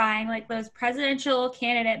terrifying, like those presidential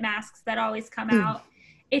candidate masks that always come out.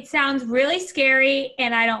 It sounds really scary,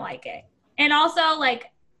 and I don't like it. And also,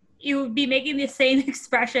 like, you would be making the same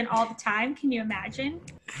expression all the time. Can you imagine?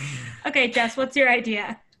 Okay, Jess, what's your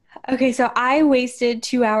idea? Okay, so I wasted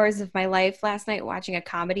 2 hours of my life last night watching a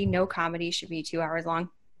comedy. No comedy should be 2 hours long.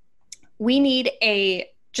 We need a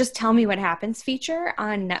just tell me what happens feature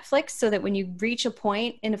on Netflix, so that when you reach a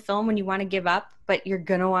point in a film when you want to give up, but you're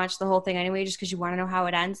going to watch the whole thing anyway just because you want to know how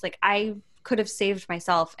it ends. Like, I could have saved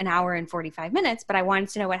myself an hour and 45 minutes, but I wanted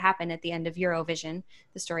to know what happened at the end of Eurovision,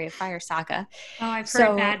 the story of Fire Saga. Oh, I've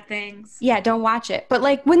heard bad things. Yeah, don't watch it. But,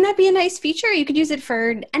 like, wouldn't that be a nice feature? You could use it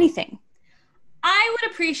for anything. I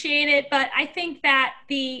would appreciate it, but I think that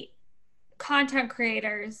the content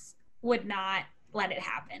creators would not let it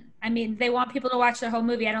happen. I mean, they want people to watch their whole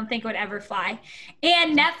movie. I don't think it would ever fly.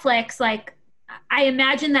 And Netflix, like, I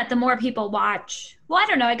imagine that the more people watch, well, I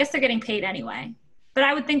don't know, I guess they're getting paid anyway. But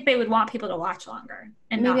I would think they would want people to watch longer.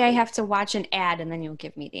 And maybe I have to watch an ad and then you'll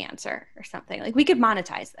give me the answer or something. Like, we could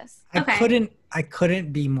monetize this. I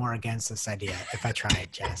couldn't be more against this idea if I tried,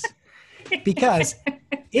 Jess. Because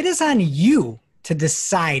it is on you to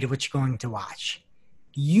decide what you're going to watch.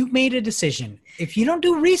 You made a decision. If you don't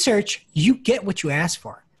do research, you get what you asked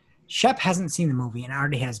for. Shep hasn't seen the movie and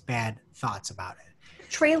already has bad thoughts about it.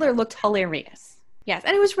 Trailer looked hilarious. Yes,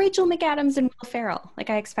 and it was Rachel McAdams and Will Ferrell. Like,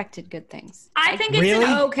 I expected good things. I think it's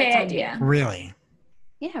an okay idea. Really?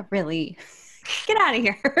 Yeah, really. Get out of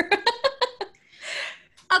here.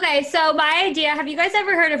 Okay, so my idea, have you guys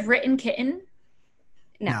ever heard of Written Kitten?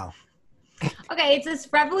 No. Okay, it's this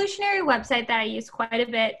revolutionary website that I used quite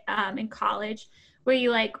a bit in college, where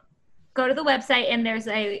you, like, go to the website and there's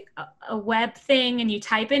a web thing and you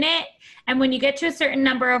type in it. And when you get to a certain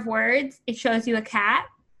number of words, it shows you a cat.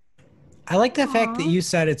 I like the fact that you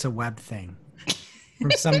said it's a web thing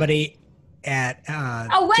from somebody at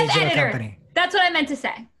a web editor. Company. That's what I meant to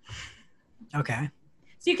say. Okay.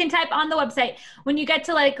 So you can type on the website. When you get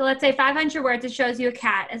to, like, let's say 500 words, it shows you a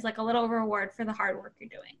cat as, like, a little reward for the hard work you're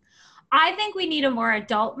doing. I think we need a more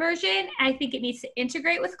adult version. I think it needs to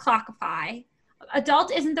integrate with Clockify.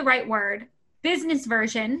 Adult isn't the right word. Business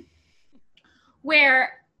version,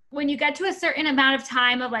 where when you get to a certain amount of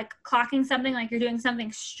time of, like, clocking something, like you're doing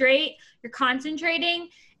something straight, you're concentrating,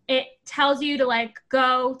 it tells you to, like,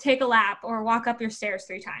 go take a lap or walk up your stairs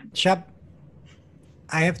 3 times. Shep,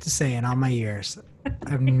 I have to say, in all my years,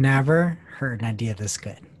 I've never heard an idea this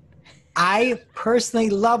good. I personally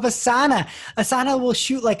love Asana. Asana will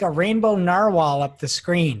shoot like a rainbow narwhal up the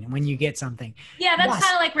screen when you get something. Yeah, that's Yes.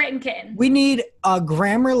 kind of like Written Kitten. We need a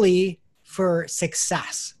Grammarly for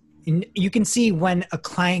success. And you can see when a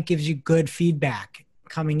client gives you good feedback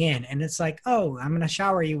coming in, and it's like, oh, I'm going to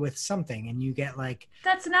shower you with something, and you get like,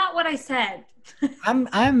 That's not what I said.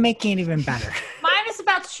 I'm making it even better. Mine is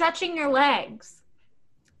about stretching your legs.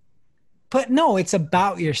 But no, it's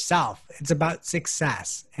about yourself. It's about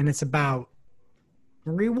success, and it's about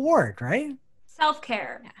reward, right?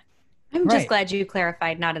 Self-care. I'm Right. just glad you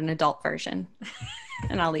clarified not an adult version.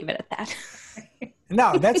 And I'll leave it at that.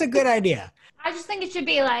 No, that's a good idea. I just think it should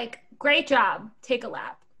be like, great job, take a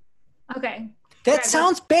lap. Okay. That Right,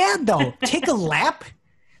 sounds bad, though. Take a lap?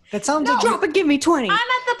 That sounds like Drop it, give me 20. I'm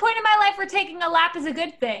at the point in my life where taking a lap is a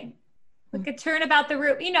good thing. Like a turn about the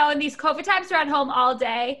room. You know, in these COVID times, we're at home all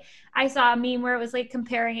day. I saw a meme where it was like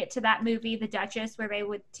comparing it to that movie, The Duchess, where they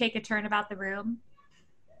would take a turn about the room.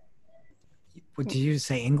 Did you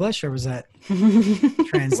say English, or was that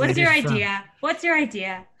translated? What's your from- idea? What's your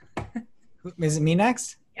idea? Is it me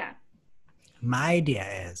next? Yeah. My idea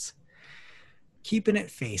is keeping it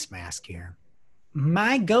face mask here.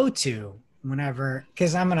 My go-to whenever,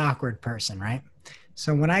 because I'm an awkward person, right?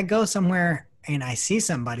 So when I go somewhere and I see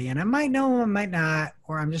somebody, and I might know, I might not,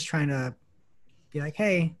 or I'm just trying to be like,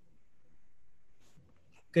 hey,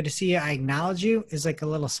 good to see you. I acknowledge you, is like a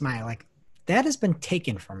little smile. Like, that has been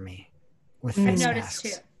taken from me with I face noticed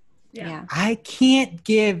masks. too. Yeah. I can't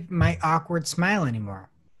give my awkward smile anymore.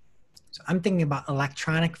 So I'm thinking about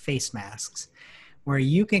electronic face masks where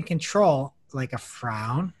you can control like a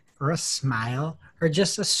frown or a smile or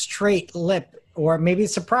just a straight lip, or maybe a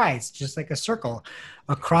surprise, just like a circle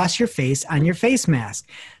across your face on your face mask,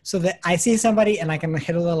 so that I see somebody and I can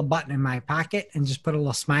hit a little button in my pocket and just put a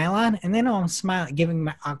little smile on, and then I'm smiling, giving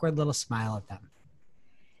my awkward little smile at them.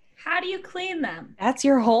 How do you clean them? That's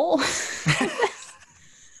your hole.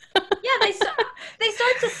 Yeah, they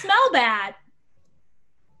start to smell bad.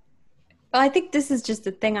 Well, I think this is just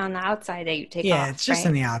a thing on the outside that you take off. Yeah, it's just right?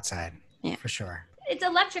 on the outside, Yeah. for sure. It's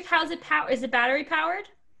electric. How's it power? Is it battery powered?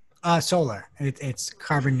 Solar. It's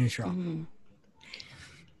carbon neutral. Mhm.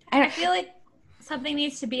 I feel like something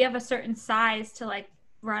needs to be of a certain size to like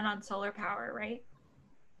run on solar power, right?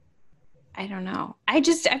 I don't know. I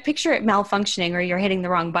picture it malfunctioning, or you're hitting the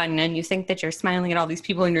wrong button and you think that you're smiling at all these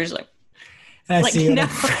people and you're just like, And I Like, see you no.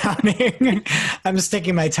 frowning. I'm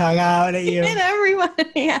sticking my tongue out at you. and everyone.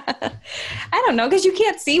 Yeah. I don't know, because you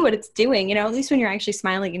can't see what it's doing. You know, at least when you're actually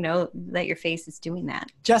smiling, you know that your face is doing that.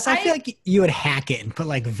 Jess, I feel like you would hack it and put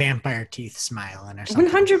like vampire teeth smile in or something.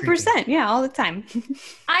 100%. Yeah, all the time.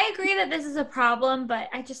 I agree that this is a problem, but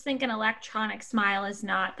I just think an electronic smile is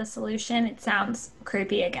not the solution. It sounds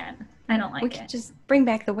creepy again. I don't like We it. could just bring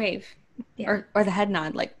back the wave. Yeah. Or the head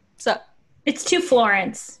nod, like, so. It's too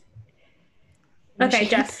Florence. Okay,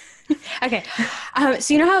 Jess. Okay.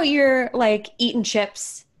 So you know how you're like eating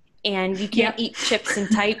chips and you can't eat chips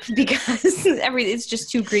and type because it's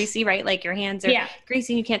just too greasy, right? Like your hands are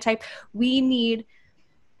greasy and you can't type. We need,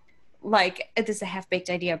 like, this is a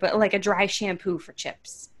half-baked idea, but like a dry shampoo for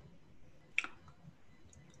chips.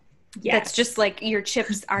 Yes. That's just like your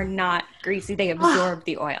chips are not greasy. They absorb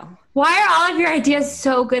the oil. Why are all of your ideas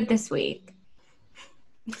so good this week?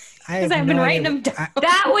 Because I've been writing them down.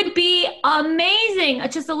 That would be amazing.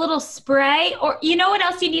 Just a little spray. Or you know what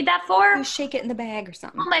else you need that for? You shake it in the bag or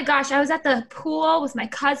something. Oh my gosh, I was at the pool with my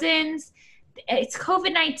cousins. It's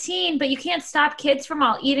COVID-19, but you can't stop kids from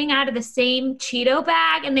all eating out of the same Cheeto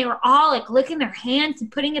bag. And they were all like licking their hands and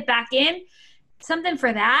putting it back in. Something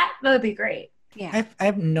for that would be great. Yeah. I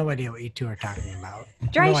have no idea what you two are talking about.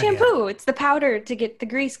 Dry No idea. shampoo. It's the powder to get the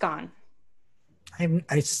grease gone.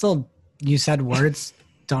 I still, you said words,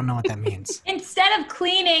 don't know what that means. Instead of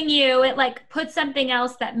cleaning you, it like puts something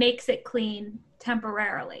else that makes it clean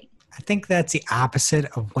temporarily. I think that's the opposite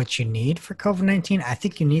of what you need for COVID-19. I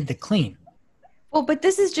think you need the clean. Well, but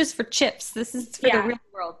this is just for chips. This is for the real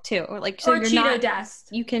world too. Or like, so or you're Cheeto not, dust.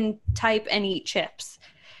 you can type and eat chips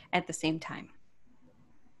at the same time.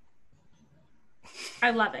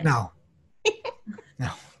 I love it. No. No.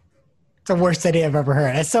 It's the worst idea I've ever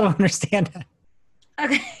heard. I still don't understand it.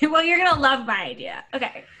 Okay, well, you're going to love my idea.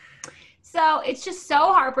 Okay. So it's just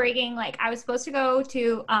so heartbreaking. Like, I was supposed to go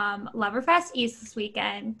to Loverfest East this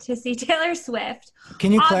weekend to see Taylor Swift.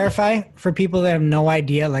 Can you clarify for people that have no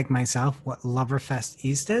idea, like myself, what Loverfest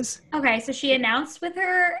East is? Okay, so she announced with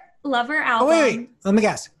her Lover album. Oh, wait. Let me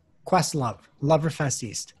guess. Questlove. Loverfest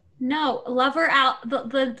East. No,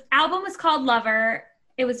 the album was called Lover.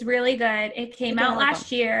 It was really good. It came out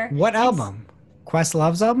last year. What album?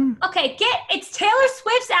 Questlove's album? Okay, it's Taylor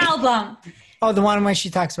Swift's album. Oh, the one where she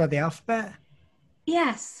talks about the alphabet?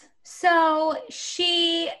 Yes. So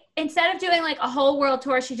she, instead of doing like a whole world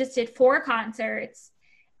tour, she just did 4 concerts,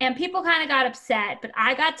 and people kind of got upset, but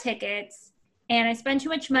I got tickets and I spent too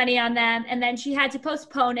much money on them. And then she had to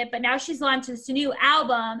postpone it, but now she's launched this new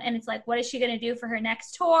album, and it's like, what is she going to do for her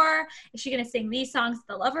next tour? Is she going to sing these songs at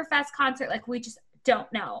the Loverfest concert? Like, we just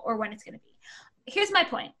don't know, or when it's going to be. Here's my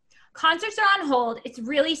point. Concerts are on hold. It's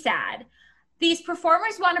really sad. These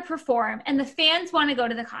performers want to perform and the fans want to go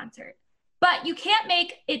to the concert, but you can't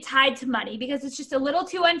make it tied to money because it's just a little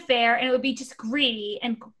too unfair, and it would be just greedy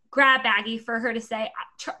and grab baggy for her to say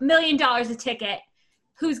 $1 million a ticket.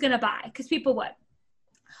 Who's going to buy? Because people would.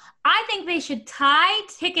 I think they should tie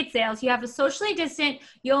ticket sales. You have a socially distant,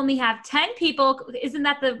 you only have 10 people. Isn't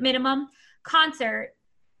that the minimum concert?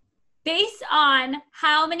 Based on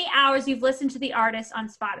how many hours you've listened to the artist on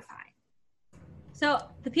Spotify. So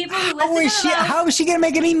the people who listen to the most, how is she going to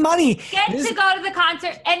make any money? Get to go to the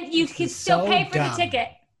concert, and you can still pay for the ticket.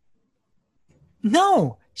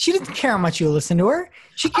 No, she doesn't care how much you listen to her.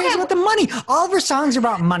 She cares about the money. All of her songs are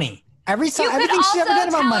about money. Every song, everything she's ever done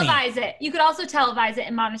about money. You could also televise it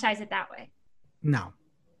and monetize it that way. No.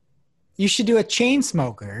 You should do a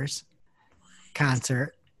Chainsmokers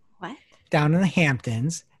concert. What? Down in the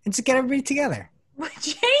Hamptons, and just get everybody together.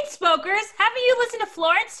 Chainsmokers? Haven't you listened to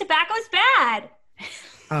Florence? Tobacco's bad.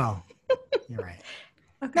 Oh, you're right.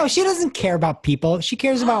 Okay. No, she doesn't care about people. She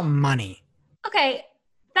cares about money. Okay,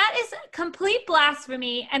 that is complete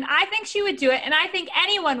blasphemy, and I think she would do it, and I think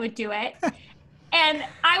anyone would do it. And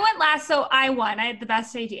I went last, so I won. I had the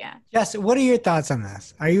best idea. Jess, what are your thoughts on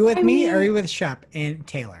this? Are you with me, or are you with Shep and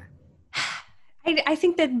Taylor? I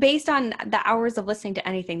think that based on the hours of listening to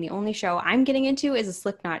anything, the only show I'm getting into is a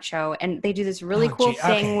Slipknot show, and they do this really cool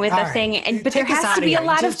thing with a thing. But there has to be a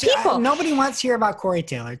lot of people. Nobody wants to hear about Corey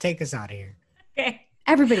Taylor. Take us out of here. Okay.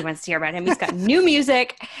 Everybody wants to hear about him. He's got new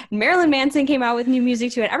music. Marilyn Manson came out with new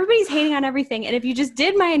music to it. Everybody's hating on everything. And if you just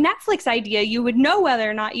did my Netflix idea, you would know whether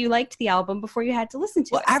or not you liked the album before you had to listen to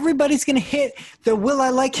it. Well, everybody's going to hit the Will I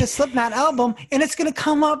Like the Slipknot album, and it's going to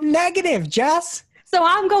come up negative, Jess. So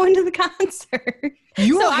I'm going to the concert.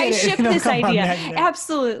 So I ship this idea.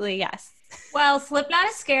 Absolutely, yes. Well, Slipknot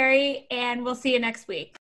is scary, and we'll see you next week.